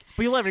 Like,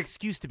 But you'll have an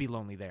excuse to be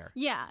lonely there.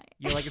 yeah.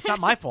 You're like, it's not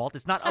my fault.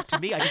 It's not up to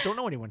me. I just don't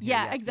know anyone here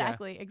Yeah, yet.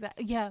 exactly.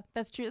 Yeah,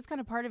 that's true. That's kind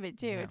of part of it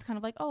too. Yeah. It's kind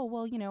of like, oh,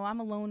 well, you know, I'm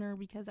a loner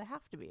because I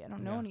have to be. I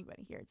don't know Yeah.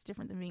 anybody here. It's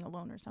different than being a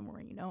loner somewhere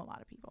where you know a lot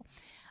of people.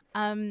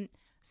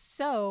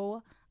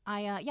 So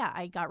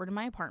I got rid of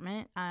my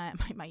apartment.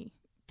 My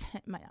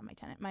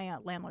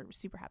landlord was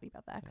super happy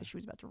about that because she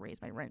was about to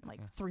raise my rent like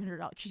 $300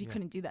 because she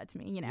couldn't do that to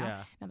me, you know.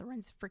 Yeah. Now the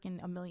rent's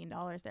freaking $1 million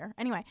there.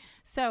 Anyway,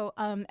 so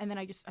and then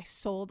I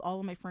sold all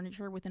of my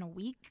furniture within a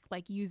week,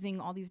 like using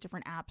all these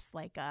different apps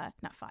like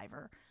not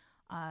Fiverr,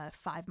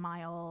 5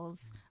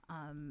 Miles,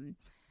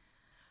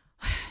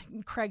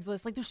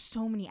 Craigslist. Like there's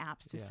so many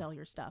apps to sell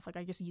your stuff. Like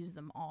I just used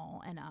them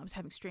all, and I was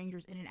having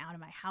strangers in and out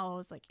of my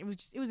house. Like it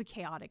was a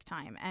chaotic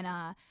time, and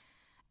I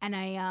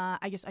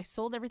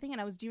sold everything, and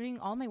I was doing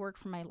all my work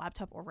from my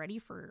laptop already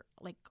for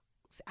like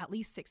at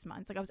least 6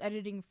 months. Like I was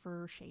editing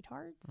for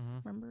Shaytards.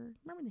 Remember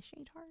the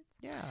Shaytards?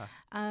 Yeah.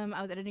 I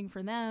was editing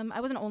for them.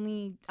 I was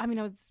editing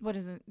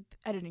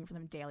for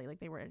them daily. Like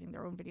they were editing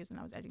their own videos and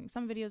I was editing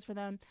some videos for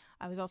them.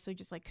 I was also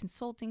just like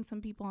consulting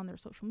some people on their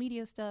social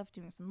media stuff,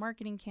 doing some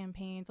marketing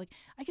campaigns. Like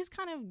I just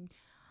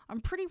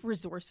I'm pretty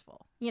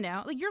resourceful, you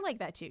know, like you're like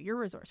that too. You're a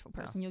resourceful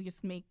person. You'll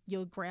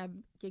grab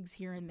gigs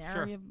here and there.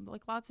 Sure. You have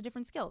like lots of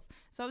different skills.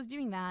 So I was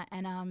doing that,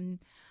 and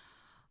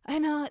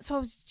And so I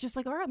was just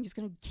like, all right, I'm just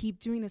going to keep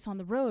doing this on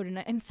the road.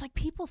 And it's like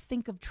people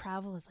think of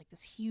travel as like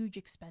this huge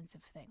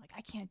expensive thing. Like,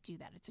 I can't do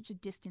that. It's such a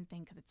distant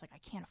thing because it's like I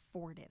can't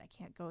afford it. I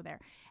can't go there.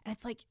 And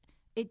it's like,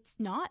 it's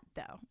not,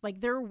 though.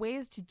 Like, there are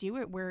ways to do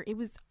it where it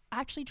was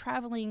actually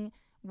traveling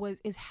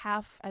is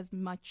half as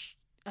much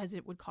as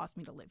it would cost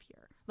me to live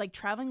here. Like,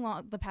 traveling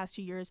the past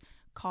 2 years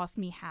cost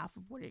me half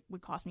of what it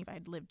would cost me if I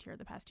had lived here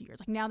the past 2 years.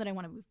 Like, now that I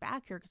want to move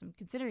back here because I'm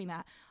considering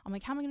that, I'm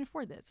like, how am I going to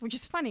afford this? Which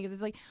is funny because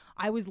it's like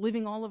I was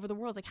living all over the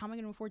world. It's like, how am I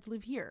going to afford to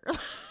live here?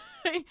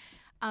 But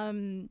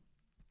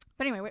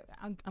anyway, wait,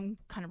 I'm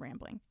kind of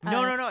rambling.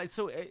 No.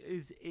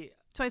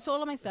 So I sold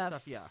all my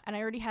stuff, yeah. And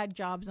I already had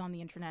jobs on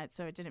the internet,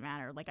 so it didn't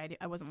matter. Like,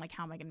 I wasn't like,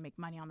 how am I going to make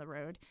money on the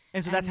road?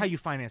 And so that's how you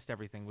financed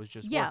everything, was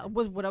just working.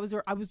 Was what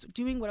I was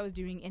doing what I was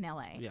doing in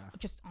LA,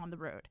 just on the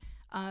road.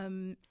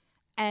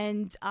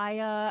 And I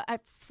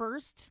at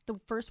first, the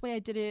first way I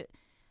did it,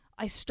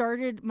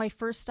 my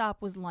first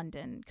stop was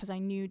London because I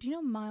knew. Do you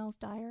know Miles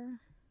Dyer?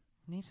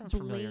 Name sounds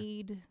familiar.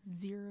 Blade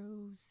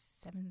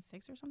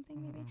 076 or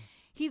something, maybe.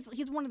 He's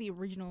one of the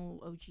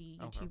original OG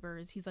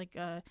YouTubers. He's like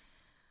a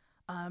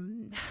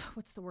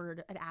what's the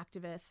word? An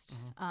activist.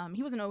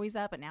 He wasn't always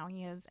that, but now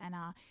he is. And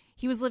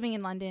he was living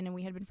in London, and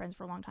we had been friends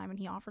for a long time. And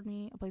he offered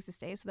me a place to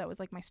stay, so that was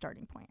like my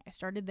starting point. I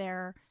started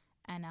there,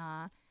 and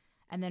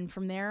then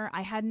from there,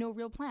 I had no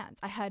real plans.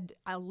 I had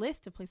a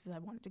list of places I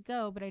wanted to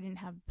go, but I didn't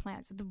have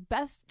plans. So the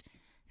best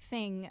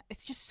thing,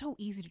 it's just so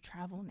easy to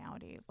travel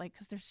nowadays, like,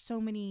 because there's so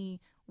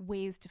many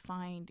ways to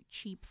find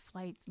cheap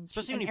flights and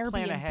especially cheap, when you and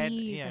plan Airbnbs. ahead.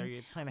 Yeah,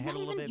 you plan ahead a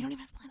little bit. You don't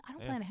even have to plan. I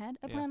don't plan ahead.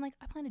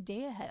 I plan a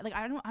day ahead. Like,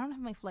 I don't have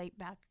my flight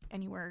back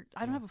anywhere.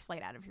 I don't have a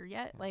flight out of here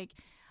yet. Like,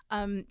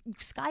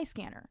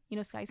 Skyscanner. You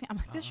know Skyscanner? I'm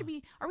like, this should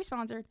be. Are we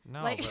sponsored?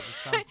 No, like, but it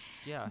sounds,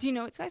 yeah. Do you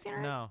know what Skyscanner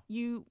is? No.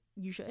 You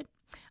should.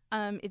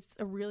 It's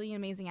a really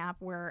amazing app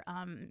where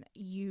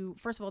you,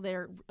 first of all,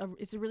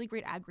 it's a really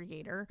great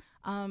aggregator.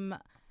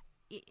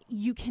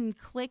 You can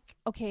click,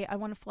 okay, I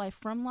want to fly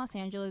from Los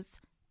Angeles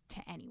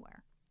to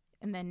anywhere.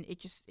 And then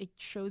it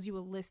shows you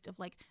a list of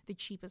like the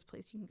cheapest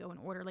place you can go and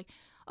order. Like,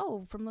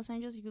 oh, from Los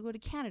Angeles, you could go to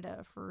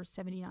Canada for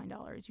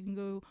 $79. You can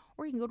go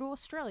to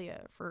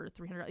Australia for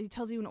 $300. It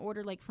tells you an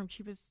order like from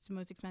cheapest to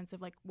most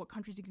expensive, like what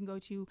countries you can go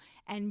to.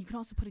 And you can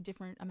also put a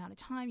different amount of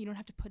time. You don't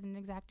have to put an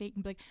exact date. You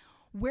can be like,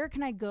 where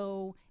can I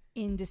go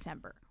in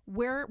December?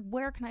 Where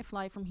can I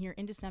fly from here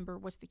in December?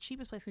 What's the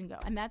cheapest place I can go?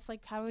 And that's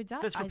like how it's done.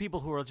 So that's for people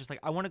who are just like,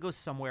 I want to go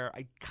somewhere.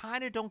 I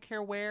kind of don't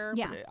care where.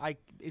 Yeah.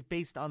 But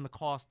based on the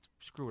cost,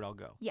 screw it, I'll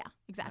go. Yeah,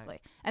 exactly.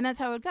 Nice. And that's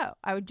how it would go.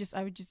 I would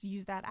just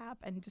use that app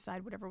and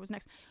decide whatever was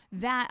next.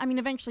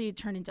 Eventually it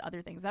turned into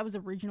other things. That was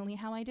originally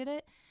how I did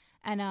it.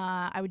 And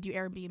I would do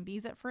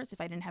Airbnbs at first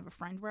if I didn't have a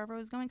friend wherever I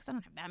was going, because I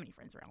don't have that many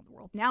friends around the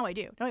world. Now I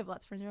do. Now I have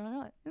lots of friends around the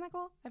world. Isn't that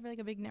cool? I have like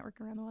a big network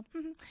around the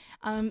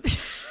world.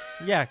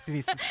 Yeah,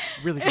 Denise,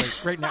 really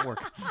great network.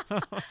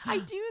 I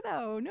do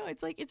though. No,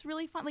 it's like it's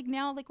really fun. Like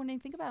now, like when I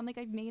think about it, I'm like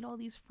I've made all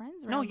these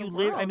friends around No, the you world.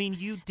 live. I mean,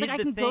 you did like the I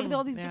can thing. go to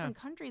all these different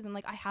countries and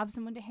like I have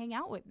someone to hang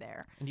out with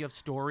there. And you have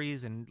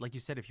stories, and like you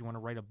said, if you want to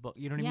write a book,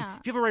 you know what I Yeah. mean.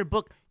 If you ever write a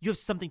book, you have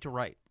something to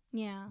write.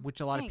 Yeah. Which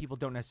a lot Thanks. of people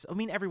don't necessarily. I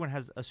mean, everyone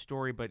has a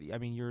story, but I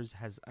mean, yours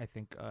has, I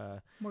think,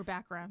 More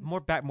backgrounds.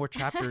 more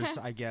chapters,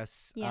 I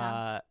guess.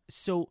 Yeah.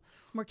 So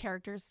More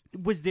characters.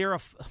 was there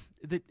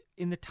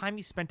in the time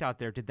you spent out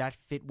there, did that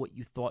fit what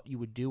you thought you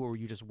would do, or were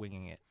you just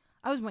winging it?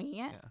 I was winging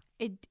it.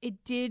 Yeah.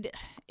 It did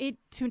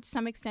to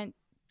some extent.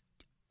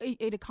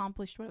 It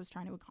accomplished what I was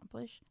trying to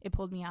accomplish. It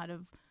pulled me out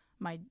of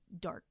my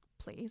dark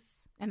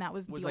place, and that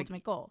was the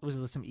ultimate goal. Was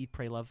there some eat,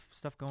 pray, love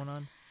stuff going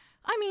on?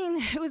 I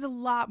mean, it was a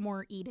lot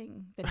more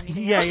eating than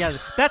anything Yeah, else. yeah.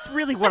 That's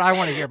really what I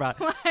want to hear about.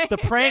 The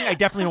praying, I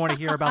definitely don't want to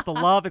hear about. The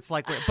love, it's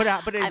like, but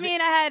I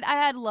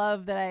had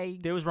love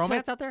that there was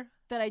romance out there?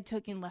 that I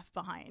took and left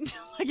behind,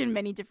 like in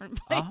many different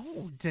places.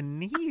 Oh,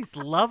 Denise,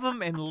 love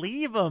them and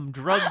leave them,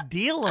 drug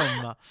deal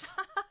them,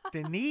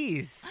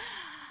 Denise.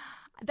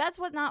 That's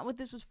not what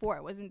this was for.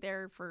 I wasn't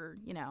there for,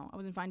 I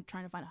wasn't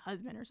trying to find a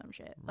husband or some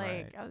shit. Like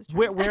Right. I was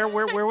trying Where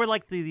were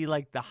like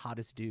the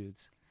hottest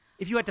dudes?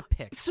 If you had to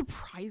pick.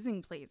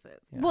 surprising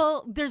places. Yeah.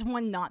 Well, there's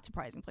one not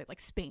surprising place,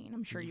 like Spain.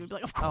 I'm sure you would be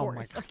like, of Oh my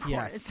course, God. of course.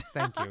 Yes,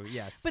 thank you.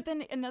 Yes. But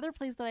then another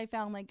place that I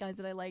found like guys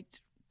that I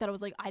liked that I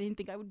was like, I didn't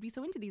think I would be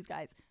so into these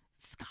guys.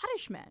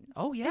 Scottish men.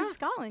 Oh, yeah? In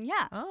Scotland,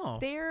 yeah. Oh.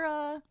 They're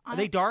Are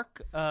they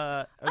dark?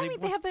 I mean,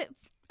 they have the.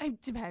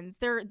 It depends.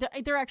 There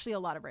are actually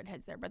a lot of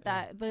redheads there, but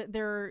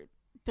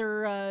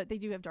they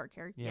do have dark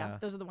hair. Yeah, Yeah.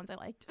 those are the ones I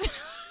liked.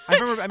 I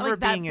remember like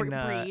that being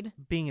breed.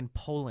 being in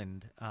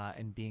Poland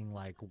and being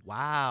like,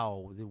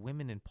 wow, the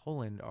women in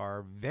Poland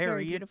are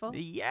very beautiful?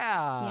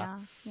 Yeah.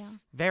 Yeah.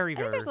 Very, I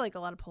think very. there's like a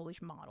lot of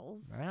Polish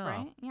models, Yeah,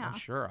 right? Yeah. I'm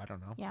sure. I don't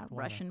know. Yeah, Poland.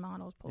 Russian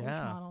models, Polish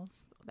Yeah.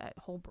 models, that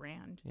whole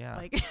brand. Yeah.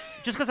 Like,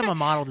 Just because I'm a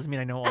model doesn't mean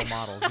I know all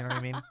models. You know what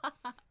I mean?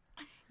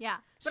 yeah.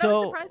 But I So-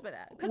 was surprised by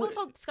that because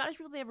also Scottish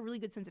people, they have a really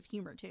good sense of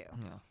humor too.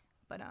 Yeah.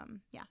 But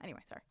yeah.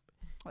 Anyway, sorry.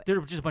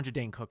 They're just a bunch of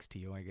Dane Cooks to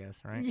you, I guess,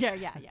 right? Yeah.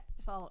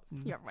 It's all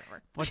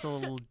whatever. Bunch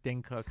of little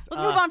Dane Cooks.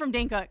 Let's move on from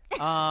Dane Cook.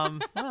 Well,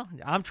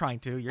 I'm trying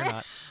to. You're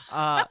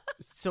not.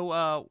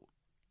 So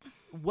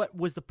what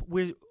was the point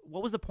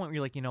where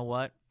you're like, you know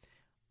what?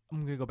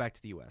 I'm going to go back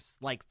to the U.S.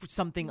 Like, for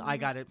something I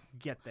got to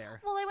get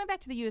there. Well, I went back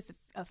to the U.S.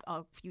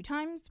 a few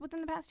times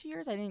within the past 2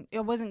 years. I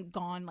wasn't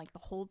gone like the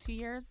whole 2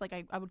 years. Like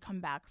I would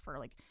come back for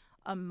like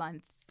a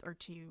month or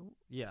two.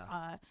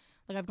 Yeah.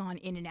 Like I've gone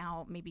in and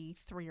out maybe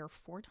 3 or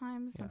 4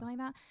 times, something like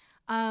that.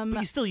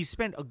 But you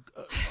spent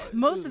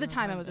most of the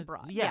time I was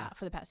abroad. Yeah.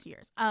 For the past 2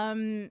 years.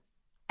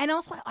 And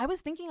also, I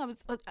was thinking,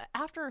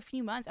 after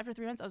 3 months, I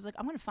was like,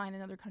 I'm going to find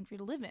another country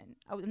to live in.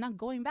 I'm not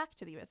going back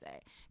to the USA.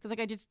 Because,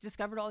 like, I just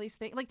discovered all these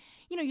things. Like,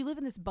 you know, you live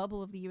in this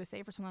bubble of the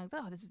USA for something like,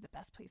 oh, this is the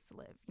best place to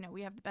live. You know,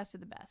 we have the best of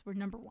the best. We're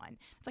number one.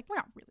 It's like, we're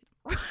not really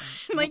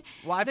like,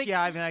 I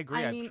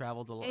agree. I've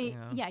traveled a lot.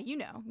 Yeah, you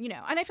know.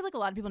 And I feel like a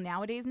lot of people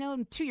nowadays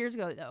know. 2 years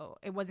ago, though,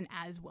 it wasn't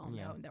as well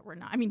known that we're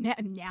not. I mean,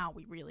 now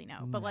we really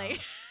know. But, like...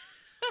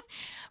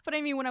 But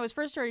I mean, when I was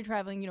first started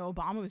traveling, you know,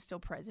 Obama was still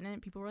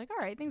president. People were like, all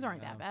right, things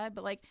aren't that bad.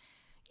 But like,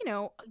 you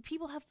know,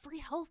 people have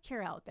free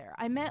healthcare out there.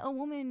 I met a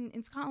woman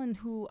in Scotland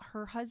who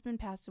her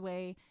husband passed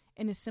away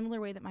in a similar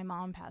way that my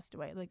mom passed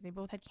away. Like they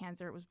both had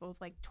cancer. It was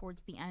both like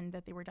towards the end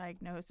that they were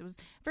diagnosed. It was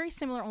very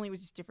similar, only it was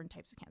just different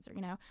types of cancer,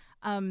 you know?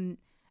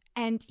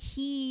 And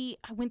he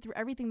went through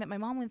everything that my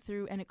mom went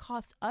through, and it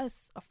cost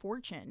us a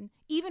fortune.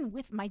 Even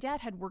with my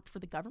dad had worked for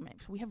the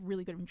government, so we have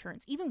really good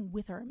insurance. Even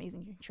with our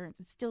amazing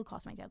insurance, it still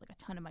cost my dad like a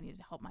ton of money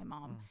to help my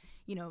mom,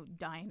 you know,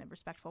 die in a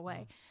respectful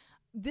way.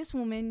 This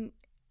woman,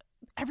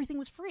 everything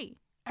was free.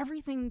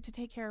 Everything to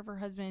take care of her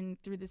husband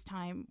through this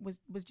time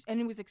was,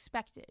 and it was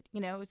expected.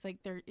 You know, it's like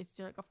it's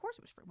like, of course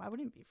it was free. Why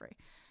wouldn't it be free?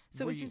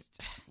 So it's just.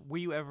 Were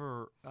you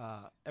ever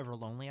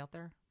lonely out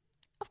there?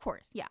 Of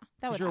course, yeah.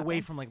 That would you're happen. away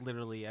from like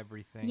literally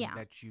everything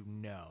that you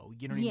know.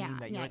 You know what I mean?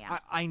 That you're like,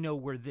 I know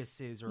where this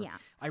is, or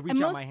I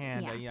reach out my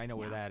hand. I know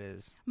where that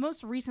is.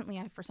 Most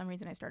recently, for some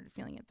reason, I started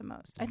feeling it the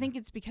most. I think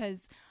it's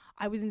because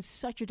I was in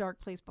such a dark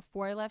place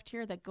before I left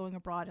here that going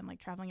abroad and like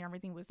traveling and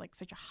everything was like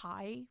such a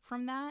high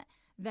from that.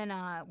 Then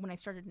when I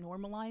started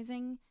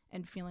normalizing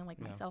and feeling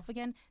like myself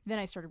again, then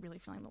I started really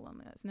feeling the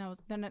loneliness. And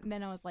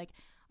then I was like,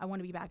 I want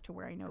to be back to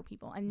where I know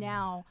people. And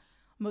now.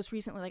 Most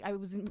recently, like I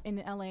was in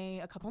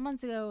LA a couple of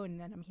months ago, and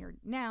then I'm here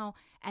now.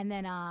 And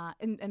then,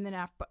 and then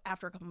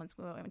after a couple of months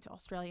ago, I went to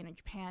Australia and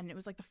Japan. And it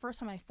was like the first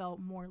time I felt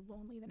more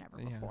lonely than ever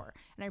before.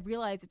 And I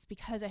realized it's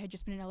because I had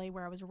just been in LA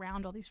where I was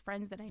around all these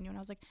friends that I knew, and I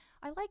was like,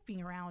 I like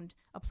being around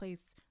a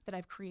place that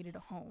I've created a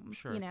home,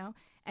 you know.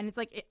 And it's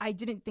like I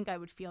didn't think I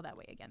would feel that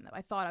way again, though.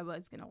 I thought I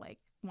was gonna like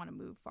want to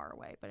move far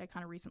away, but I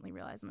kind of recently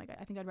realized I'm like,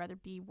 I think I'd rather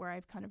be where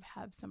I've kind of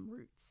have some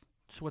roots.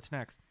 So what's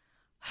next?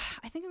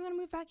 I think I'm going to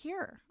move back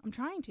here. I'm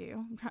trying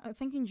to. I'm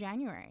thinking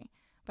January,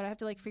 but I have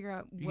to like figure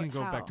out You can go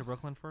back to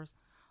Brooklyn first?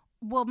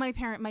 Well, my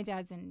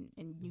dad's in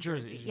New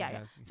Jersey.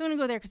 Yeah. So I'm going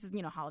to go there because,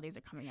 you know, holidays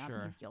are coming up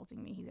and he's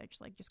guilting me. He's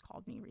actually like just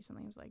called me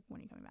recently. He was like, when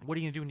are you coming back? What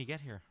are you going to do when you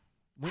get here?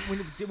 What are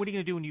you going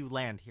to do when you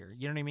land here?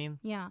 You know what I mean?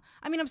 Yeah.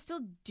 I mean, I'm still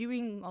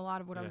doing a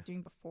lot of what I was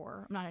doing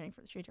before. I'm not editing for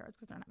the Shade Charts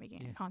because they're not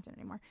making any content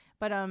anymore.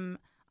 But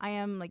I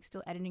am like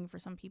still editing for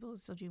some people,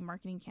 still doing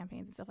marketing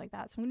campaigns and stuff like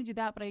that. So I'm going to do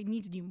that, but I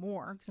need to do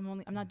more because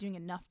I'm not doing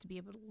enough to be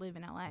able to live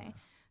in LA. Yeah.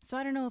 So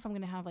I don't know if I'm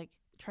going to have like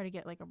try to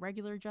get like a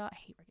regular job. I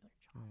hate regular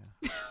jobs.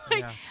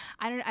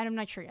 I'm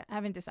not sure yet. I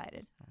haven't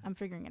decided. I'm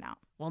figuring it out.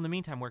 Well, in the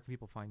meantime, where can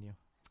people find you?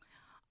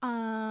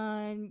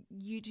 On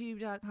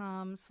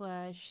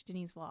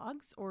youtube.com/Denise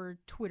Vlogs or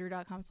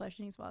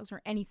twitter.com/Denise Vlogs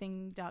or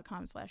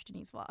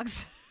anything.com/Denise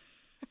Vlogs.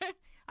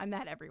 I'm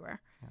that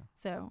everywhere. Yeah.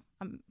 So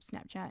I'm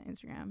Snapchat,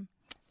 Instagram.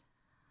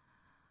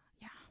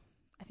 Yeah,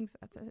 I think so.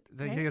 That's it.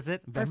 Right? You think that's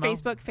it?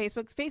 Venmo? Or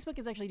Facebook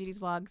is actually Denise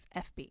Vlogs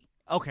FB.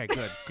 Okay,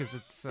 good, because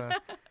it's.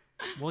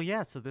 Well,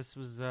 yeah. So this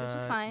was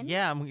fun.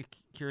 Yeah, I'm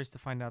curious to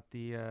find out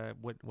the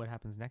what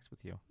happens next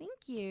with you. Thank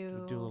you.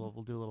 We'll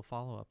do a little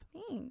follow up.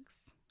 Thanks.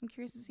 I'm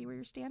curious to see where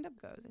your stand up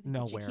goes. I think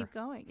Nowhere. It should keep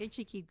going. It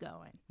should keep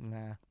going.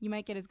 Nah. You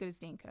might get as good as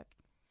Dane Cook.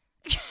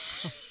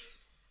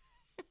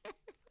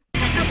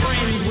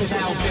 Friends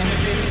without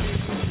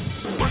benefits.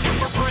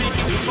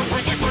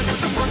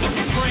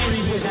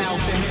 Friends without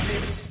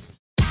benefits.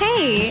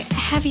 Hey,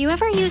 have you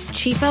ever used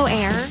Cheapo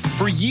Air?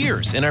 For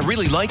years, and I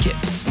really like it.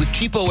 With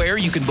Cheapo Air,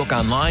 you can book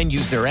online,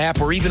 use their app,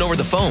 or even over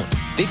the phone.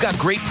 They've got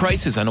great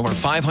prices on over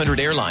 500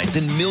 airlines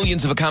and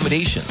millions of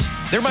accommodations.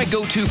 They're my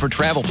go-to for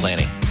travel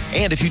planning.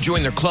 And if you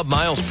join their Club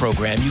Miles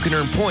program, you can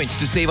earn points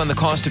to save on the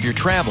cost of your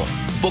travel.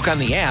 Book on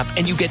the app,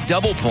 and you get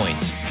double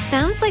points.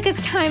 Sounds like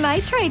it's time I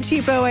tried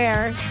Cheapo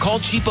Air. Call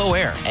Cheapo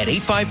Air at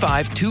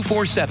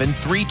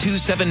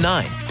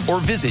 855-247-3279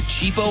 or visit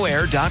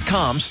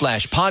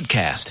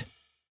cheapoair.com/podcast.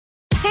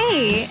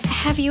 Hey,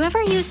 have you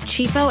ever used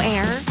Cheapo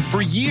Air?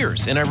 For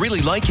years, and I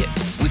really like it.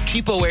 With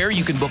Cheapo Air,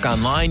 you can book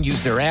online,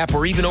 use their app,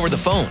 or even over the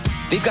phone.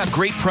 They've got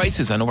great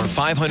prices on over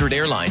 500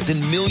 airlines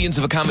and millions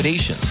of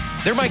accommodations.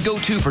 They're my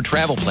go-to for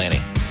travel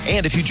planning.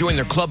 And if you join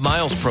their Club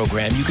Miles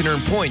program, you can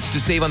earn points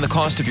to save on the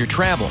cost of your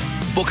travel.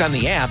 Book on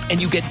the app,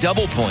 and you get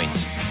double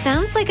points.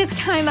 Sounds like it's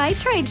time I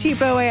tried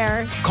Cheapo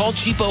Air. Call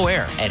Cheapo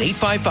Air at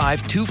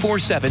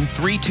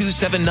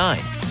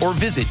 855-247-3279 or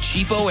visit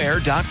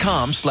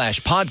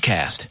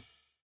cheapoair.com/podcast.